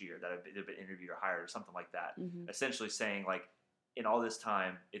 3 each year that have been interviewed or hired, or something like that. Essentially saying, like, in all this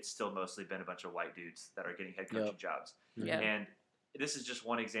time, it's still mostly been a bunch of white dudes that are getting head coaching jobs. And this is just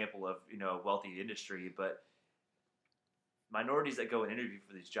one example of, you know, wealthy industry, but minorities that go and interview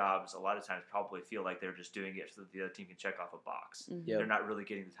for these jobs a lot of times probably feel like they're just doing it so that the other team can check off a box. They're not really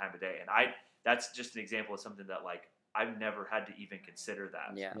getting the time of day, and that's just an example of something that, like, I've never had to even consider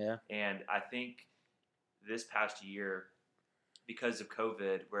that. And I think this past year, because of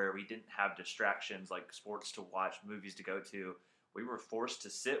COVID, where we didn't have distractions like sports to watch, movies to go to, we were forced to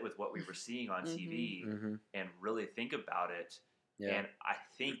sit with what we were seeing on TV and really think about it. And I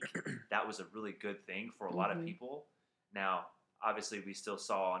think that was a really good thing for a lot of people. Now, obviously, we still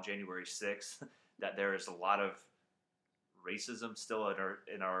saw on January 6th that there is a lot of racism still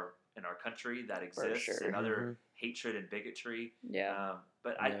in our country that exists, and other hatred and bigotry.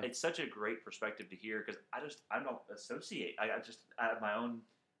 But it's such a great perspective to hear, because I don't associate. I just, out of my own,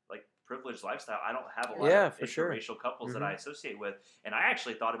 like, privileged lifestyle, I don't have a lot of interracial couples that I associate with. And I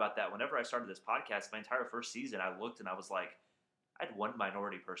actually thought about that whenever I started this podcast. My entire first season, I looked and I was like, I had one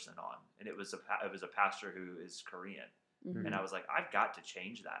minority person on, and it was a pastor who is Korean. And I was like, I've got to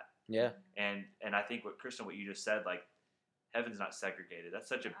change that. And I think what you just said, like, heaven's not segregated. That's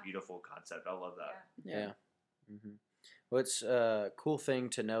such a beautiful concept. I love that. Well, it's a cool thing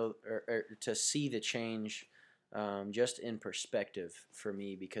to know, or to see the change, just in perspective for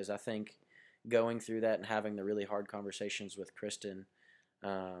me, because I think going through that and having the really hard conversations with Kristen,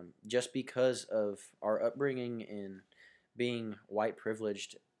 just because of our upbringing and being white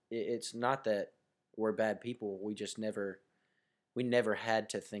privileged, it's not that we're bad people. We just never had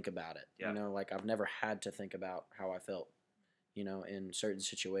to think about it. You know, like, I've never had to think about how I felt, you know, in certain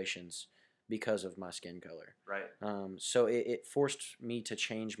situations because of my skin color. So it forced me to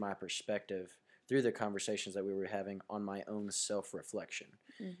change my perspective through the conversations that we were having on my own self-reflection.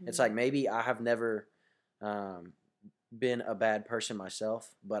 It's like, maybe I have never been a bad person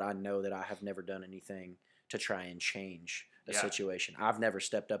myself, but I know that I have never done anything to try and change a situation. I've never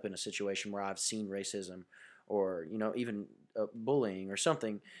stepped up in a situation where I've seen racism or, you know, even bullying or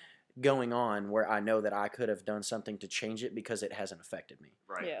something going on where I know that I could have done something to change it because it hasn't affected me.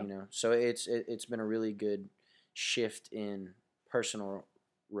 You know, so it's been a really good shift in personal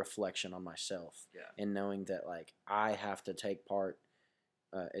reflection on myself, and knowing that, like, I have to take part,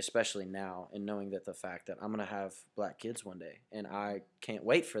 especially now, and knowing that the fact that I'm going to have black kids one day, and I can't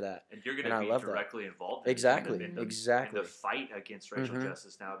wait for that. And you're going to be directly involved in the fight against racial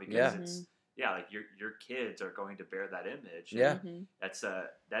justice now, because it's like your kids are going to bear that image.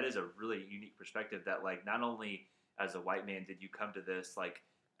 That is a really unique perspective, that, like, not only as a white man did you come to this, like,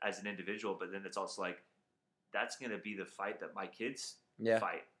 as an individual, but then it's also like, that's going to be the fight that my kids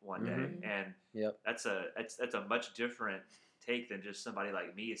fight one day. And that's a much different take than just somebody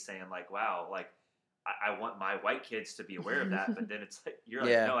like me is saying, like, wow, like, I want my white kids to be aware of that, but then it's like, you're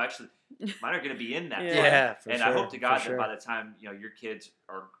like, no, actually, mine are going to be in that fight. And I hope to God that by the time, you know, your kids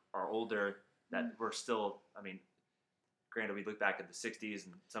are older, that we're still, I mean, granted, we look back at the 60s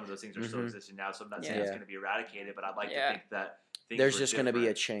and some of those things are still Mhm. existing now, so I'm not saying Yeah. it's going to be eradicated, but I'd like to Yeah. think that things There's were just going to be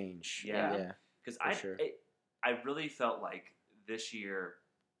a different. change. Yeah. Yeah. Because For sure. I really felt like this year,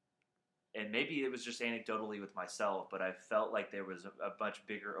 and maybe it was just anecdotally with myself, but I felt like there was a much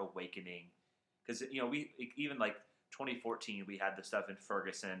bigger awakening. Because, we even like 2014, we had the stuff in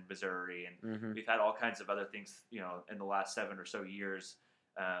Ferguson, Missouri, and Mhm. we've had all kinds of other things, in the last 7 or so years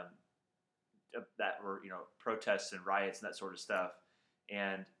that were, protests and riots and that sort of stuff.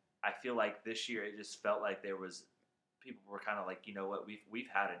 And I feel like this year it just felt like there was people were kind of like, you know what, we've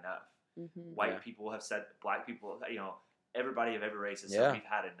had enough. Mm-hmm. White Yeah. people have said, black people, everybody of every race has Yeah. said we've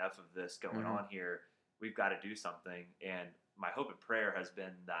had enough of this going Mhm. on here. We've got to do something. And my hope and prayer has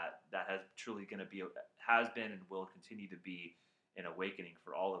been that has truly going to be, has been and will continue to be an awakening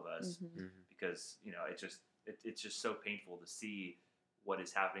for all of us. Mm-hmm. Mhm. Because, it's just so painful to see what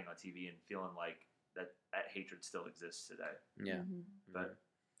is happening on TV and feeling like that hatred still exists today. Yeah. Mm-hmm. But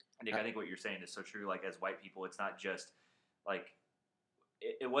Nick, I think what you're saying is so true. Like, as white people, it's not just like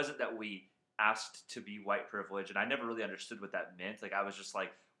it wasn't that we asked to be white privilege, and I never really understood what that meant. Like, I was just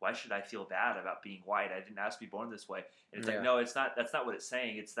like, why should I feel bad about being white? I didn't ask to be born this way. And it's Yeah. like, no, it's not. That's not what it's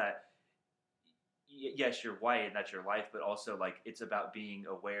saying. It's that yes, you're white and that's your life, but also like it's about being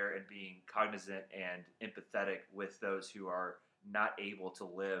aware and being cognizant and empathetic with those who are not able to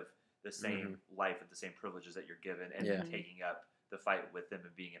live the same life with the same privileges that you're given, and Yeah. taking up the fight with them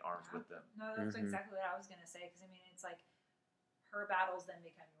and being in arms with them. No, that's Mhm. exactly what I was gonna say. Because I mean, it's like her battles then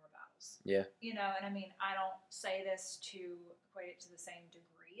become your battles. Yeah. You know, and I mean, I don't say this to equate it to the same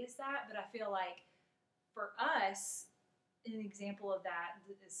degree as that, but I feel like for us, an example of that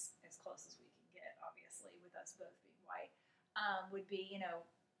is as close as we can get, obviously, with us both being white, would be, you know,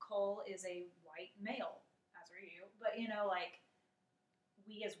 Cole is a white male, as are you, but, you know, like,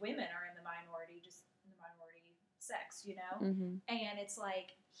 we as women are in the minority, just in the minority sex, you know? Mm-hmm. And it's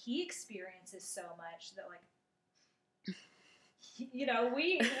like, he experiences so much that, like, you know,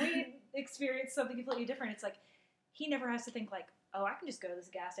 we experience something completely different. It's like, he never has to think like, oh, I can just go to this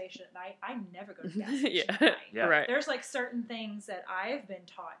gas station at night. I never go to the gas station Yeah. at night. Yeah. Right. There's like certain things that I've been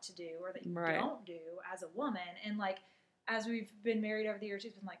taught to do or that you Right. don't do as a woman. And like, as we've been married over the years,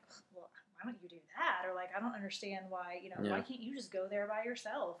 he's been like, well, why don't you do that? Or like, I don't understand why, you know, Yeah. why can't you just go there by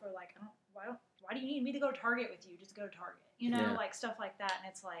yourself? Or like, why do you need me to go to Target with you? Just go to Target, you know, Yeah. like stuff like that. And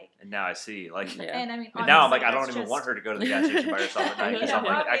it's like, And now I see, like, Yeah. and I mean, and now I'm like, honestly, I don't that's even just- want her to go to the gas station by herself at night because Yeah, I'm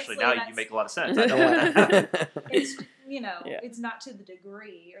like, actually, obviously now you that's- make a lot of sense. I don't want that. It's, you know, Yeah. it's not to the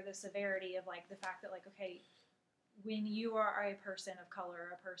degree or the severity of like the fact that like, okay, when you are a person of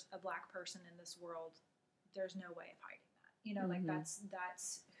color, a black person in this world, there's no way of hiding that. You know, like Mhm.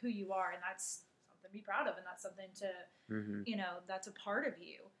 that's who you are, and that's something to be proud of, and that's something to, Mhm. you know, that's a part of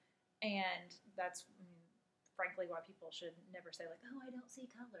you, and that's. I mean, frankly, why people should never say like, "Oh, I don't see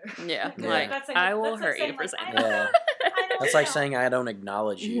color." Yeah. Because Like, that's I will that's like hurt you saying, for like, saying I that. Yeah. I don't That's like know. saying I don't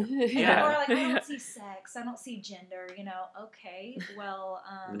acknowledge you. Yeah. Or like, I don't see sex, I don't see gender, you know, okay, well,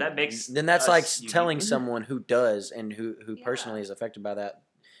 That makes Then that's us like unique. telling someone who does and who Yeah. personally is affected by that.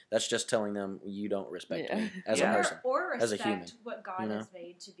 That's just telling them you don't respect Yeah. me as Yeah. a person. or as a respect human, what God you know? has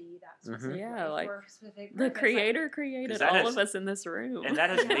made to be that Mhm. specific Yeah, way like, for a specific The purpose. creator created 'Cause that all is- of us in this room. and that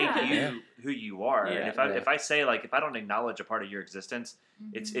has Yeah. made you Yeah. who you are. Yeah. And if Yeah. I say like if I don't acknowledge a part of your existence,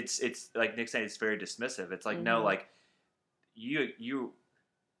 Like, it's like Nick said, it's very dismissive. It's like no, Mhm. like you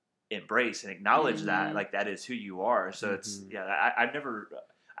embrace and acknowledge that Mhm. like that is who you are. So it's Mhm. yeah. I've never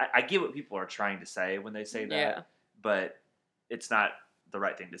I get what people are trying to say when they say that, Yeah. but it's not the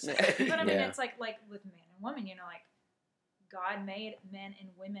right thing to say. But I mean, Yeah. it's like with man and woman, you know, like God made men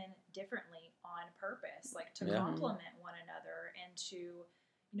and women differently on purpose, like to Yeah. complement one another and to, you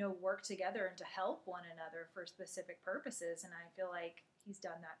know, work together and to help one another for specific purposes. And I feel like He's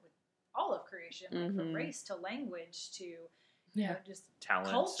done that with all of creation, like from Mhm. race to language to, you know, just Talents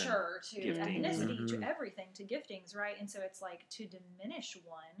culture to giftings. ethnicity Mhm. to everything to giftings, right? And so it's like to diminish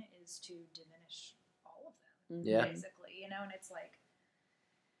one is to diminish all of them, Yeah. basically, you know. And it's like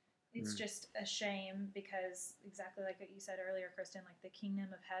it's Mm. just a shame because exactly like what you said earlier, Kristen, like the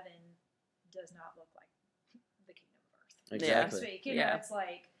kingdom of heaven does not look like the kingdom of earth, so to Exactly. speak. You Yeah. know, it's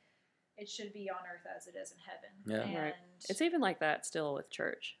like it should be on earth as it is in heaven. Yeah. And Right. It's even like that still with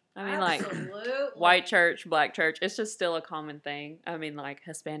church. I mean, absolutely. like white church, black church, it's just still a common thing. I mean, like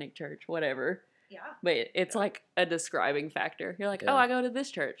Hispanic church, whatever. Yeah. But it's like a describing factor. You're like, Yeah. oh, I go to this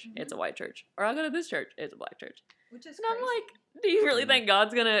church, Mhm. it's a white church. Or I go to this church, it's a black church. Which is And I'm crazy. like, do you really Mhm. think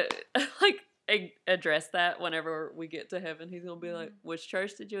God's gonna like address that whenever we get to heaven? He's gonna be like, which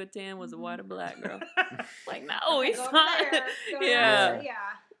church did you attend? Was it white or black, girl? Like, no, Go he's over not. there, go over Yeah. there.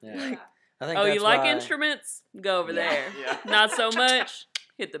 Yeah. Yeah. Yeah. I think Oh, that's you like why- instruments? Go over Yeah. there. Yeah. Not so much.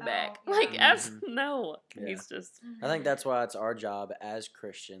 Hit the back. yeah. Like, Mhm. no. Yeah. He's just. I think that's why it's our job as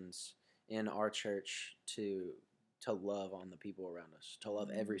Christians in our church to love on the people around us, to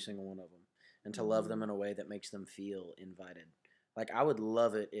love every single one of them, and to love them in a way that makes them feel invited. Like, I would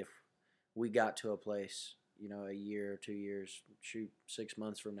love it if we got to a place, a year, 2 years, 6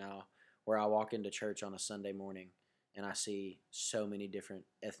 months from now, where I walk into church on a Sunday morning and I see so many different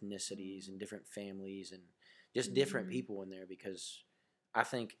ethnicities and different families and just different people in there, because I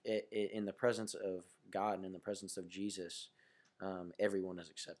think in the presence of God and in the presence of Jesus, everyone is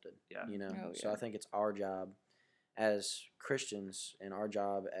accepted. Yeah. Oh, So yeah. I think it's our job as Christians and our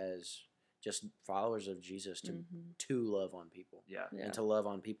job as just followers of Jesus to love on people Yeah. Yeah. and to love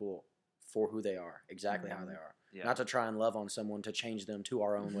on people for who they are, exactly how they are. Yeah. Not to try and love on someone to change them to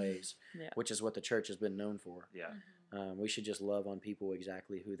our own ways, Yeah. which is what the church has been known for. Yeah. We should just love on people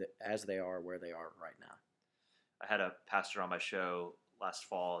exactly as they are, where they are right now. I had a pastor on my show last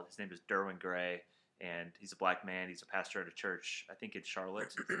fall. His name is Derwin Gray, and he's a black man. He's a pastor at a church, I think in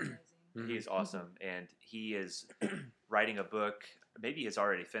Charlotte. He is awesome, and he is writing a book. Maybe he's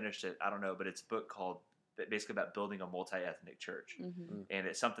already finished it. I don't know, but it's a book called basically about building a multi-ethnic church, and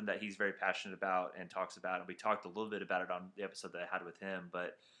it's something that he's very passionate about and talks about. And we talked a little bit about it on the episode that I had with him.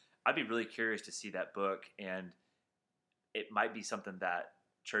 But I'd be really curious to see that book, and it might be something that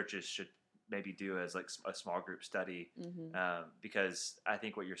churches should maybe do as like a small group study, because I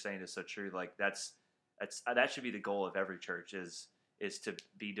think what you're saying is so true. Like that should be the goal of every church is to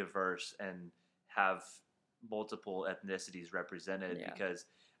be diverse and have multiple ethnicities represented. Yeah. Because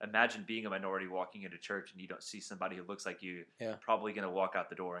imagine being a minority walking into church and you don't see somebody who looks like you, Yeah. probably going to walk out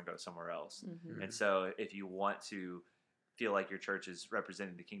the door and go somewhere else. And so if you want to feel like your church is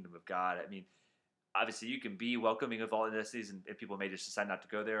representing the kingdom of God, I mean, obviously you can be welcoming of all ethnicities, and people may just decide not to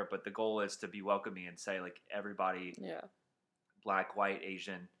go there, but the goal is to be welcoming and say like everybody, Yeah. black, white,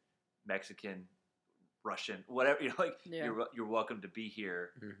 Asian, Mexican, Russian, whatever, like Yeah. you're welcome to be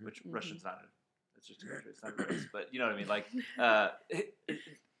here, which Russian's not it's just a country, it's not a race, but you know what I mean? Like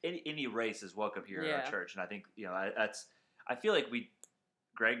any race is welcome here in our Yeah. church. And I think, I feel like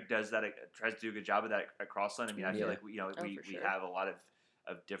Greg does that, tries to do a good job of that at Crossland. I mean, I feel like we for sure. have a lot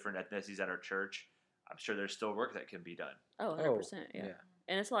of different ethnicities at our church. I'm sure there's still work that can be done. Oh, 100%. Yeah.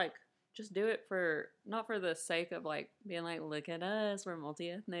 And it's like, just do it not for the sake of like being like, look at us, we're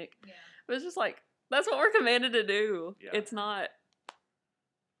multi-ethnic. Yeah. But it's just like, that's what we're commanded to do. Yeah. It's not,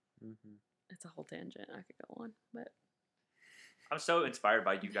 Mm-hmm. it's a whole tangent. I could go on, but. I'm so inspired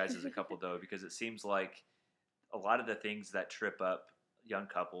by you guys as a couple, though, because it seems like a lot of the things that trip up young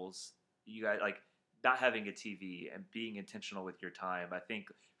couples, you guys, like not having a TV and being intentional with your time. I think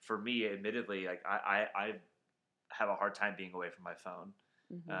for me, admittedly, like I have a hard time being away from my phone.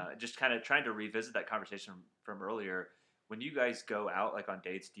 Just kind of trying to revisit that conversation from earlier. When you guys go out like on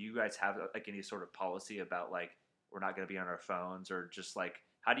dates, do you guys have like any sort of policy about like we're not going to be on our phones, or just like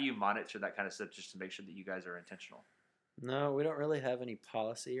how do you monitor that kind of stuff just to make sure that you guys are intentional? No, we don't really have any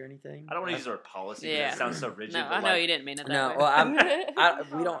policy or anything. I don't want to use the word policy. Yeah. Because it sounds so rigid. No, but I know like, you didn't mean it that No, way. well,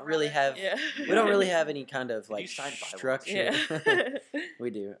 we don't really have. Yeah. We don't really have any kind of you like signed Bible. structure. Yeah. We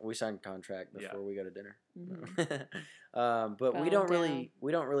do. We sign a contract before Yeah. we go to dinner. Mhm. But we Calm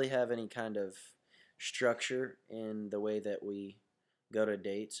don't really have any kind of structure in the way that we go to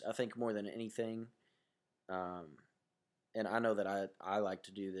dates. I think more than anything, and I know that I like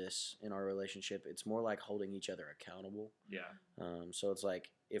to do this in our relationship. It's more like holding each other accountable. Yeah. So it's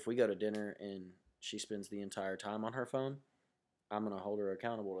like if we go to dinner and she spends the entire time on her phone, I'm gonna hold her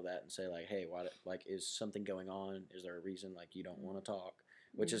accountable to that and say like, hey, why? Like, is something going on? Is there a reason like you don't want to talk?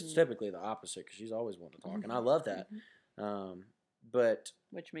 Which is typically the opposite, because she's always wanting to talk, and I love that. But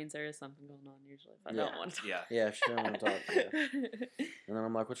Which means there is something going on usually if I Yeah. don't want to talk. Yeah. yeah, if she don't want to talk, yeah. And then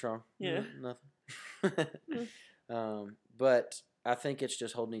I'm like, what's wrong? Yeah. Nothing. But I think it's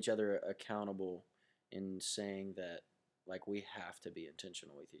just holding each other accountable and saying that like we have to be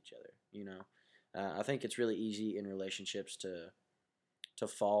intentional with each other. I think it's really easy in relationships to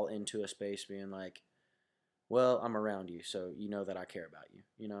fall into a space being like, well, I'm around you, so you know that I care about you.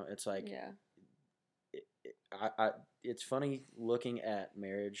 It's like, Yeah. it's funny looking at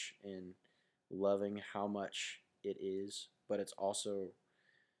marriage and loving how much it is, but it's also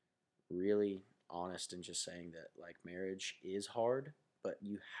really honest in just saying that like marriage is hard, but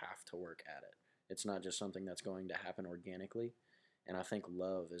you have to work at it. It's not just something that's going to happen organically. And I think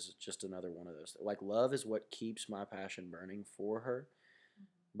love is just another one of those. Like, love is what keeps my passion burning for her.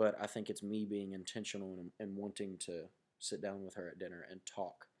 But I think it's me being intentional and wanting to sit down with her at dinner and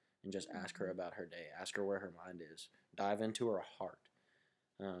talk and just ask her about her day, ask her where her mind is, dive into her heart.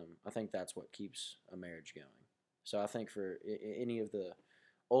 I think that's what keeps a marriage going. So I think for any of the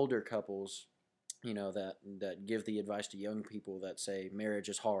older couples, that give the advice to young people that say marriage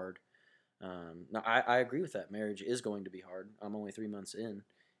is hard. Now I agree with that. Marriage is going to be hard. I'm only 3 months in,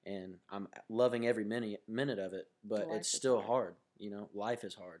 and I'm loving every minute of it. But Life it's is still hard. hard. Life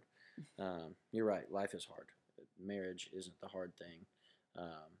is hard. You're right. Life is hard. Marriage isn't the hard thing.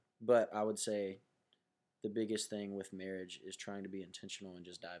 But I would say the biggest thing with marriage is trying to be intentional and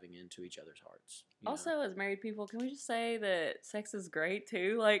just diving into each other's hearts. Also, as married people, can we just say that sex is great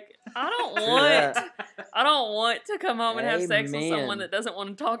too? Like, I don't True want, that. I don't want to come home and have sex with Amen. someone that doesn't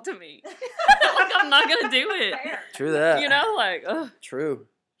want to talk to me. Like, I'm not gonna do it. Fair. True that. Like, ugh. True.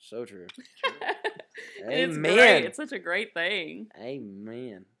 So true. It's Amen. great. It's such a great thing.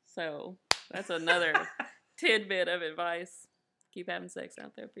 Amen. So that's another tidbit of advice. Keep having sex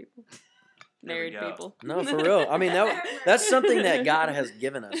out there, people. There we Married go. people. No, for real. I mean, that's something that God has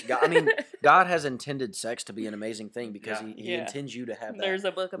given us. God has intended sex to be an amazing thing because Yeah. He Yeah. intends you to have that There's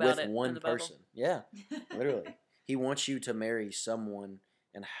a book about with it in one the Bible. person. Yeah, literally. He wants you to marry someone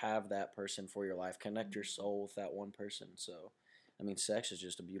and have that person for your life. Connect your soul with that one person. So, I mean, sex is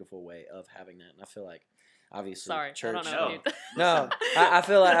just a beautiful way of having that. And I feel like, obviously, Sorry, church. I don't No. know. Dude. No, I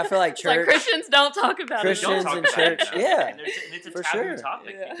feel like It's like church. Christians don't talk about Christians it. Don't in talk about it church, enough. yeah. And it's a For taboo sure.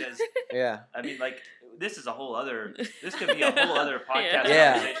 topic Yeah. because Yeah, I mean, like, this is a whole other. This could be a whole other podcast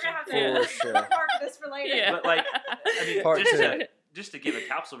Yeah. We're conversation. gonna have to Yeah. for sure. park this for later. Yeah. But like, I mean, Part just two. just to give a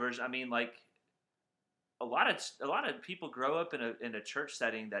capsule version. I mean, like, a lot of people grow up in a church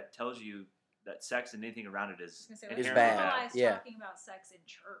setting that tells you that sex and anything around it is Is inherently bad. bad. Yeah. Talking about sex in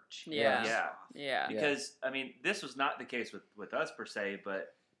church. Yeah. Yeah. Yeah. Because I mean, this was not the case with us per se,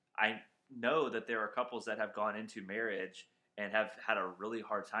 but I know that there are couples that have gone into marriage and have had a really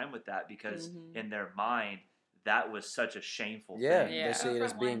hard time with that because Mhm. in their mind that was such a shameful Yeah, thing. Yeah. they see it Go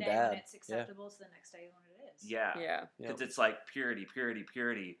as from being one day bad. when it's acceptable to the next day when it is. Yeah, Yeah. because it's like purity.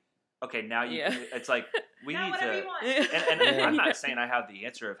 Okay, now you. Yeah. It's like we Now need whatever to. you want. And Yeah. I'm not saying I have the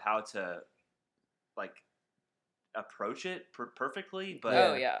answer of how to, like, approach it perfectly, but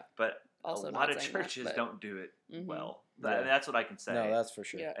Oh yeah. but Also a not lot of saying that, churches but- don't do it Mhm. well. Yeah. That's what I can say. No, that's for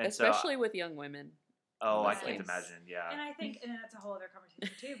sure. Yeah. And so- Especially with young women. Oh, I Right. can't imagine. Yeah. And I think, and that's a whole other conversation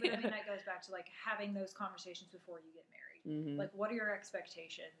too. But I mean, that goes back to like having those conversations before you get married. Mm-hmm. Like, what are your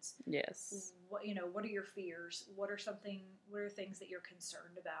expectations? Yes. What what are your fears? What are things that you're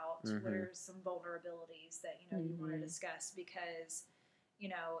concerned about? What Mhm. are some vulnerabilities that you want to Mhm. discuss? Because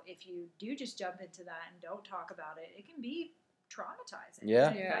if you do just jump into that and don't talk about it, it can be traumatizing. Yeah.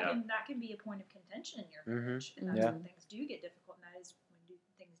 And Yeah. that can be a point of contention in your Mhm. marriage, and that's Yeah. when things do get difficult, and that is when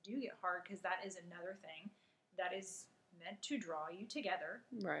things do get hard, because that is another thing that is meant to draw you together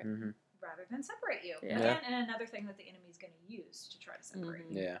Right. Mm-hmm. rather than separate you. Yeah. Yeah. And another thing that the enemy's going to use to try to separate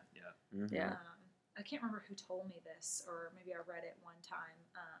Mhm. you. Yeah. Yeah. Mhm. Yeah. I can't remember who told me this, or maybe I read it one time.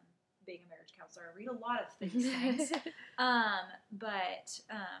 Being a marriage counselor, I read a lot of things. But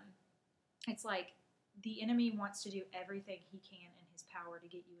it's like the enemy wants to do everything he can in his power to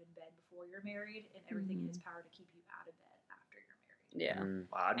get you in bed before you're married, and everything in his power to keep you out of bed after you're married. Yeah.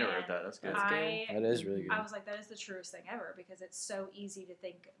 Mm. Wow, I've never heard And that. That's good. That's good. That is really good. I was like, that is the truest thing ever, because it's so easy to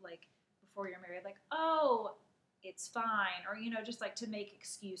think, like, before you're married, like, oh, it's fine, or just like to make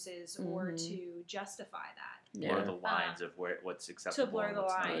excuses or Mhm. to justify that, Blur Yeah. the lines of what's acceptable. to blur and the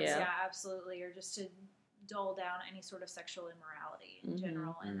what's not. lines. Yeah. Yeah, absolutely, or just to dull down any sort of sexual immorality in Mhm.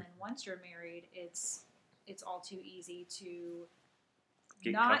 general. And Mm. then once you're married, it's all too easy to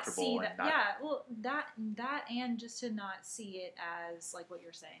Get not comfortable see and that. not- Yeah, well, that and just to not see it as like what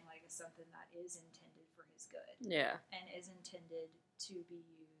you're saying, like as something that is intended for his good Yeah. and is intended to be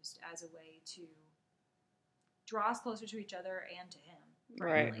used as a way to draw us closer to each other and to him.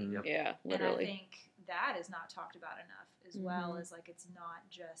 Right. frankly. Mhm. Yep. Yeah. And I Literally. think that is not talked about enough, as well Mhm. as like it's not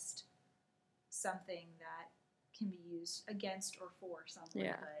just something that can be used against or for someone,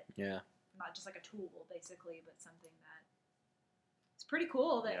 Yeah. but Yeah. not just like a tool, basically, but something that it's pretty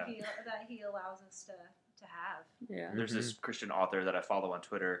cool that Yeah. he allows us to have. Yeah. There's this Christian author that I follow on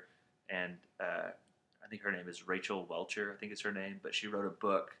Twitter, and I think her name is Rachel Welcher. I think it's her name, but she wrote a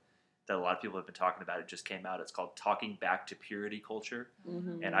book that a lot of people have been talking about. It just came out. It's called Talking Back to Purity Culture,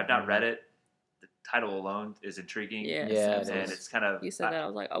 Mhm. and I've not read it. The title alone is intriguing. Yes, Yeah, it And absolutely. it's kind of You said that, I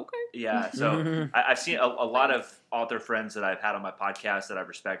was like, okay. Yeah, so Mhm. I've seen a lot of author friends that I've had on my podcast that I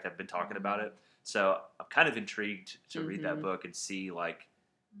respect have been talking about it. So I'm kind of intrigued to read that Mhm. book and see like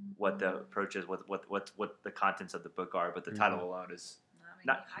what the approach is, what the contents of the book are. But the title alone is I mean,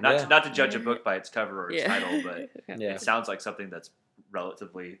 not I not Yeah. to, not to judge a book by its cover or its Yeah. title, but Yeah. it sounds like something that's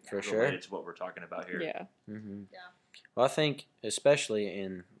relatively For related sure. to what we're talking about here. Yeah. Mm-hmm. Well, I think especially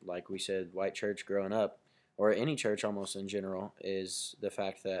in, like we said, white church growing up, or any church almost in general, is the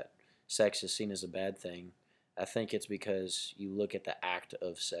fact that sex is seen as a bad thing. I think it's because you look at the act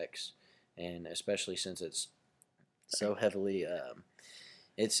of sex, and especially since it's so heavily,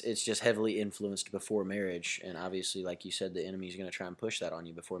 it's just heavily influenced before marriage, and obviously, like you said, the enemy is going to try and push that on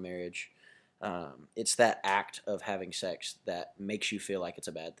you before marriage. It's that act of having sex that makes you feel like it's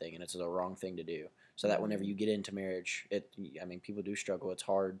a bad thing and it's the wrong thing to do. So that whenever you get into marriage, I mean, people do struggle. It's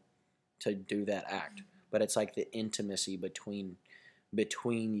hard to do that act, but it's like the intimacy between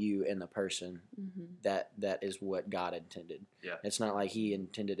you and the person that is what God intended. Yeah. It's not like He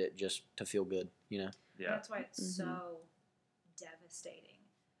intended it just to feel good, you know. Yeah. That's why it's so devastating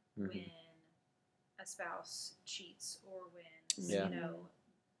when a spouse cheats or when Yeah. you know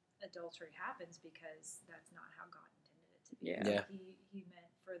adultery happens, because that's not how God intended it to be. Yeah. He meant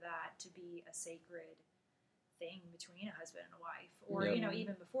for that to be a sacred thing between a husband and a wife, or Yeah. you know,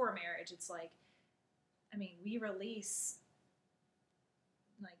 even before marriage. It's like, I mean, we release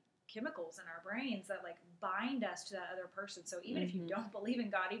like chemicals in our brains that like bind us to that other person. So even if you don't believe in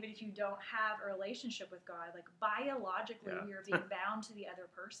God, even if you don't have a relationship with God, like biologically we are being bound to the other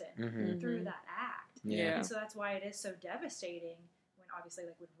person through that act. Yeah. And so that's why it is so devastating when obviously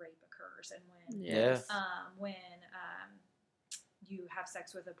like when rape occurs and when Yes. when you have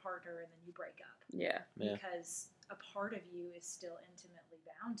sex with a partner and then you break up. Yeah. Yeah. Because a part of you is still intimately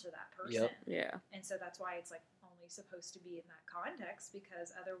bound to that person. Yep. Yeah. And so that's why it's like only supposed to be in that context,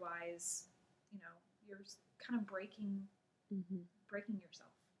 because otherwise, you know, you're kind of breaking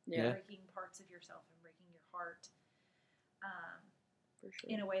yourself. Yeah. Breaking parts of yourself and breaking your heart For sure.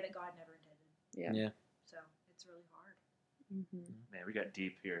 in a way that God never intended. Yeah. Yeah. So it's really hard. Man, we got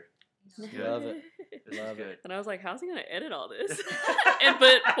deep here. You know? Good. Love it. This Love is it. good. And I was like, how's he gonna edit all this and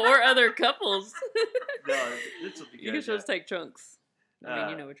put 4 other couples? No, this will be good. You can just take chunks. I mean, Uh,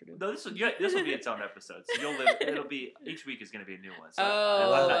 you know what you're doing. No, this will be its own episode. So you'll live. It'll be each week is going to be a new one. So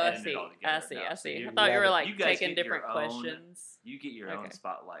Oh, I'm not I editing it see. all together. I see. No. I So see. I you thought you were guys like get taking your different own- questions. You get your own Okay.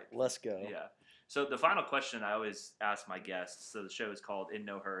 spotlight. Let's go. Yeah. So the final question I always ask my guests. So the show is called In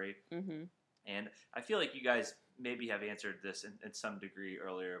No Hurry, Mm-hmm. and I feel like you guys maybe have answered this in some degree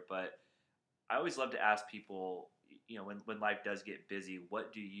earlier, but I always love to ask people, you know, when life does get busy,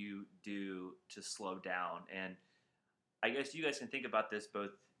 what do you do to slow down? And I guess you guys can think about this both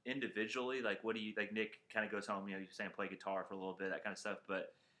individually, like what do you, like Nick kind of goes home, you know, you're saying play guitar for a little bit, that kind of stuff,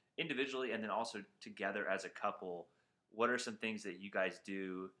 but individually and then also together as a couple, what are some things that you guys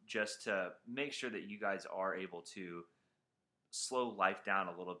do just to make sure that you guys are able to slow life down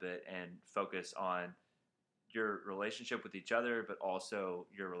a little bit and focus on your relationship with each other, but also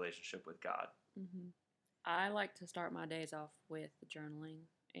your relationship with God? Mm-hmm. I like to start my days off with journaling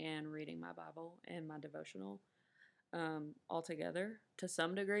and reading my Bible and my devotional all together to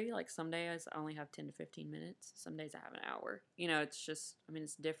some degree. Like some days I only have 10 to 15 minutes. Some days I have an hour. You know, it's just, I mean,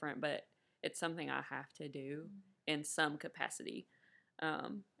 it's different, but it's something I have to do in some capacity.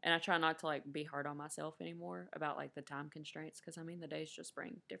 And I try not to like be hard on myself anymore about like the time constraints, because I mean, the days just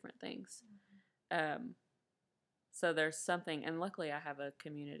bring different things. So there's something, and luckily I have a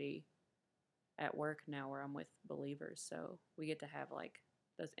community at work now where I'm with believers, so we get to have like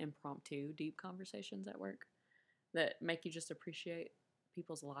those impromptu deep conversations at work that make you just appreciate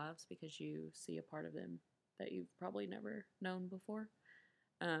people's lives because you see a part of them that you've probably never known before.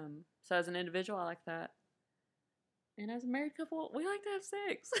 So as an individual, I like that. And as a married couple, we like to have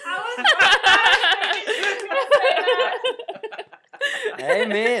sex.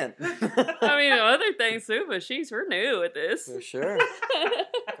 Amen. I mean, other things too, but we're new at this. For sure.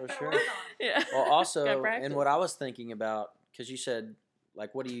 For sure. Yeah. Well, Gotta also, practice. and what I was thinking about, because you said,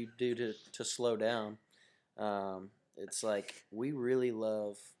 like, what do you do to slow down? It's like we really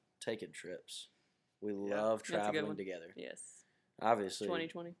love taking trips. We love That's a good traveling one. together. Yes. Obviously.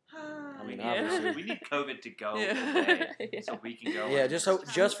 2020. I mean, Yeah. obviously. We need COVID to go Yeah. away so we can go. Yeah, and just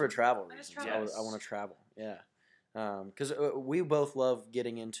for travel I just reasons. travel. I want to travel. Yeah. Because we both love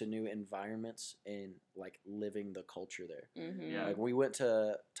getting into new environments and like living the culture there. Mm-hmm. Yeah. Like we went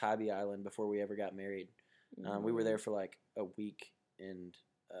to Tybee Island before we ever got married. We were there for like a week, and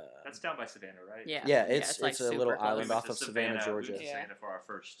That's down by Savannah, right? Yeah. yeah, it's like, a super little close. We island went off to of Savannah, We went Georgia. to Savannah for our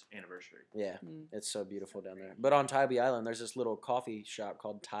first anniversary. Yeah, Mm. it's so beautiful down there. But on Tybee Island, there's this little coffee shop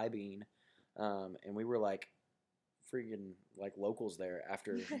called Tybean, and we were like freaking like locals there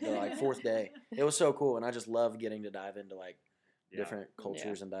after the like 4th day. It was so cool, and I just love getting to dive into like Yeah. different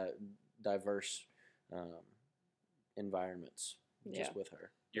cultures and diverse environments just Yeah. with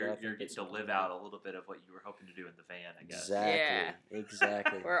her. You're Yeah, I think getting it's to live important. out a little bit of what you were hoping to do in the van, I guess. Exactly. Yeah.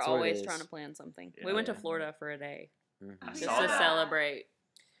 Exactly. We're That's what it always is. trying to plan something. Yeah. We went to Yeah. Florida for a day Mhm. I just saw to that. celebrate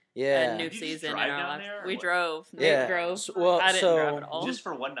Yeah. a new Did you just season in drive our down life. there, or We what? drove. Nate Yeah. drove. So- well, I didn't so- drive at all. Just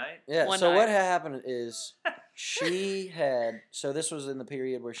for one night? Yeah. One So night. what had happened is she had. So this was in the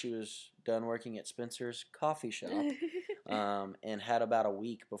period where she was done working at Spencer's coffee shop, and had about a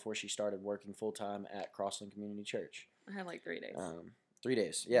week before she started working full time at Crossland Community Church. I had like 3 days. 3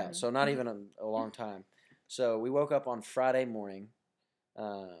 days. Yeah. Mhm. So not even a long time. So we woke up on Friday morning.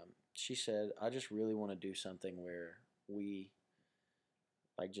 She said, "I just really want to do something where we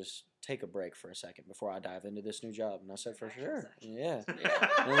like just take a break for a second before I dive into this new job." And I said, "For Action sure." session. Yeah.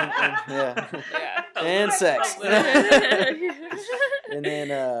 Yeah. Yeah. Yeah. And sex. Yeah. And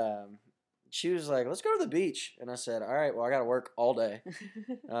then she was like, "Let's go to the beach." And I said, "All right, well, I got to work all day."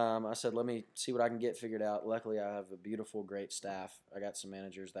 I said, "Let me see what I can get figured out." Luckily, I have a beautiful, great staff. I got some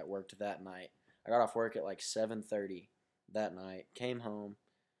managers that worked that night. I got off work at like 7:30 that night, came home,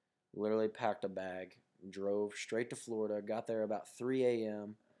 literally packed a bag, drove straight to Florida, got there about 3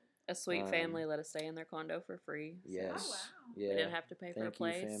 a.m. A sweet family let us stay in their condo for free. So Yes. Oh, wow. Yeah. we didn't have to pay for a Thank you,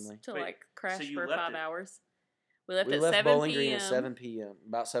 place family. to Wait, like crash so you for left 5 it- hours. We left We at left 7 Bowling p.m. Green at 7 p.m.,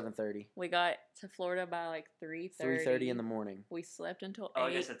 about 7:30. We got to Florida by like 3:30. 3:30 in the morning. We slept until 8. Oh,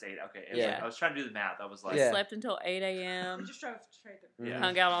 I guess that's 8. Okay. It was Yeah. like- I was trying to do the math. I was like, We Yeah. slept until 8 We a.m. just drove straight through. Yeah.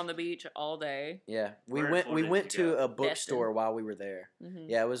 Hung out on the beach all day. Yeah. We Where in went Florida we went did you to go? a bookstore while we were there. Hmm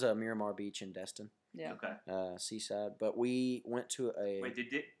Yeah, it was Miramar Beach in Destin. Yeah. okay. Seaside. But we went to a Wait,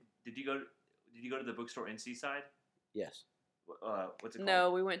 did you go to the bookstore in Seaside? yes. What's it called?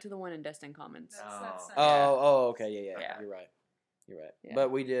 No, we went to the one in Destin Commons. That's Oh. Oh, okay, yeah. Yeah. You're right. Yeah.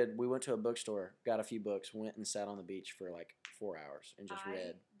 But we went to a bookstore, got a few books, went and sat on the beach for like 4 hours and just read.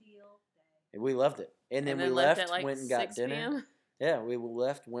 Ideal day. And we loved it. And then we left left, at like went and got 6 dinner. p.m. Yeah, we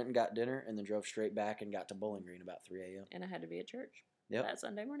left, went and got dinner, and then drove straight back and got to Bowling Green about 3 a.m. And I had to be at church Yep. that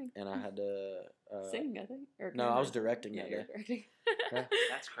Sunday morning. And I had to Sing, I think. Or no, I was directing yeah, that you were day. directing. Yeah.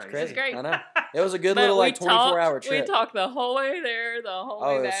 That's crazy. crazy. It's great. I know. It was a good But little we like 24-hour talked- trip. We talked the whole way there, the whole Oh,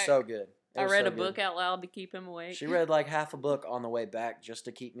 way it was back. so good. It I was read so a book good. out loud to keep him awake. She read like half a book on the way back just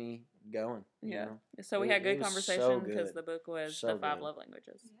to keep me going. Yeah. You So we It- had it good was conversation so because good. the book was So the 5 good. love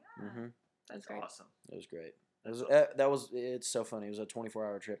languages. Yeah. know? That's great. awesome. It was great. That's It's so funny. It was a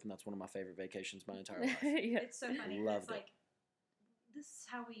 24-hour trip, and that's one of my favorite vacations my entire life. Yeah. It's so funny. Loved It's it. like, this is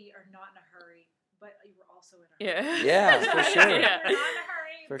how we are not in a hurry, but you were also in a Yeah. hurry. Yeah, for sure. Yeah. Not in a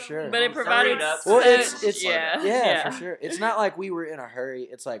hurry. For but sure. we But it also- provided Hurried up. Well, such- it's yeah. yeah, for sure. It's not like we were in a hurry.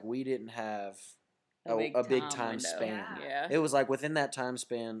 It's like we didn't have a big time window. span. Yeah. It was like within that time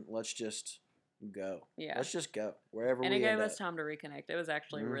span, let's just go. Yeah. Let's just go wherever And we it gave end us up. time to reconnect. It was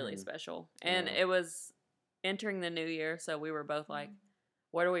actually really Mhm. special. And Yeah. it was entering the new year, so we were both like,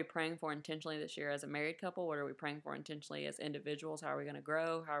 what are we praying for intentionally this year as a married couple? What are we praying for intentionally as individuals? How are we going to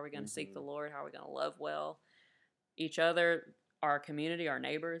grow? How are we going to seek the Lord? How are we going to love well each other, our community, our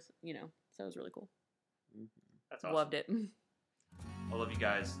neighbors, So it was really cool. That's awesome. Loved it. I love you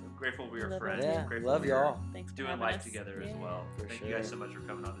guys. I'm grateful we were Love friends. you. Yeah, Grateful love we were y'all. Thanks for doing having life us. together as Yeah. well. For Thank you guys sure. so much for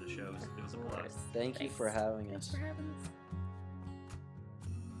coming on to the show. It was a Of blast. course. Thank you Thanks. for having Thanks us. for having us.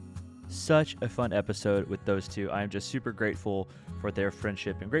 Such a fun episode with those two. I am just super grateful for their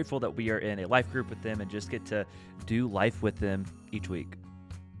friendship and grateful that we are in a life group with them and just get to do life with them each week.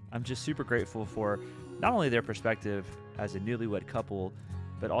 I'm just super grateful for not only their perspective as a newlywed couple,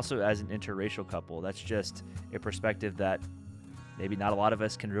 but also as an interracial couple. That's just a perspective that maybe not a lot of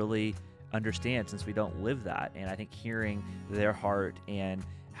us can really understand since we don't live that. And I think hearing their heart and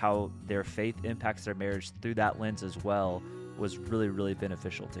how their faith impacts their marriage through that lens as well was really, really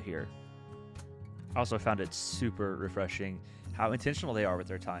beneficial to hear. I also found it super refreshing how intentional they are with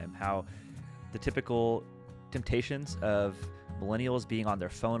their time, how the typical temptations of millennials being on their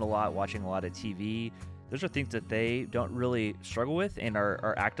phone a lot, watching a lot of TV, those are things that they don't really struggle with and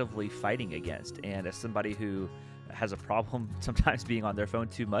are actively fighting against. And as somebody who has a problem sometimes being on their phone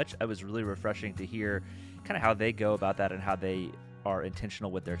too much, it was really refreshing to hear kind of how they go about that and how they are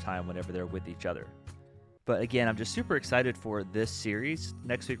intentional with their time whenever they're with each other. But again, I'm just super excited for this series.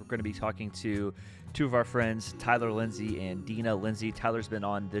 Next week, we're going to be talking to two of our friends, Tyler Lindsay and Dina Lindsay. Tyler's been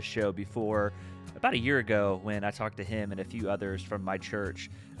on this show before about a year ago when I talked to him and a few others from my church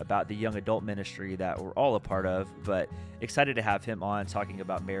about the young adult ministry that we're all a part of, but excited to have him on talking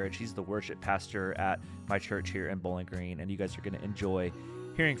about marriage. He's the worship pastor at my church here in Bowling Green, and you guys are going to enjoy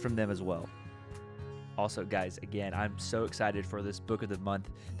hearing from them as well. Also, guys, again, I'm so excited for this book of the month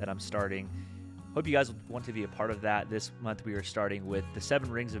that I'm starting. Hope you guys want to be a part of that. This month we are starting with The 7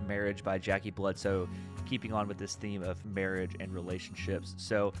 Rings of Marriage by Jackie Bledsoe, keeping on with this theme of marriage and relationships.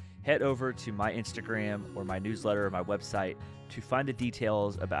 So head over to my Instagram or my newsletter or my website to find the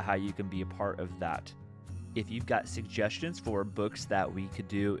details about how you can be a part of that. If you've got suggestions for books that we could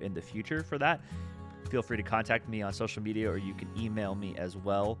do in the future for that, feel free to contact me on social media, or you can email me as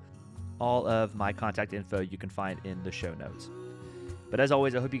well. All of my contact info you can find in the show notes. But as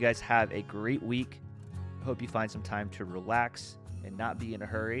always, I hope you guys have a great week. I hope you find some time to relax and not be in a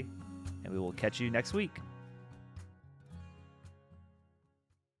hurry. And we will catch you next week.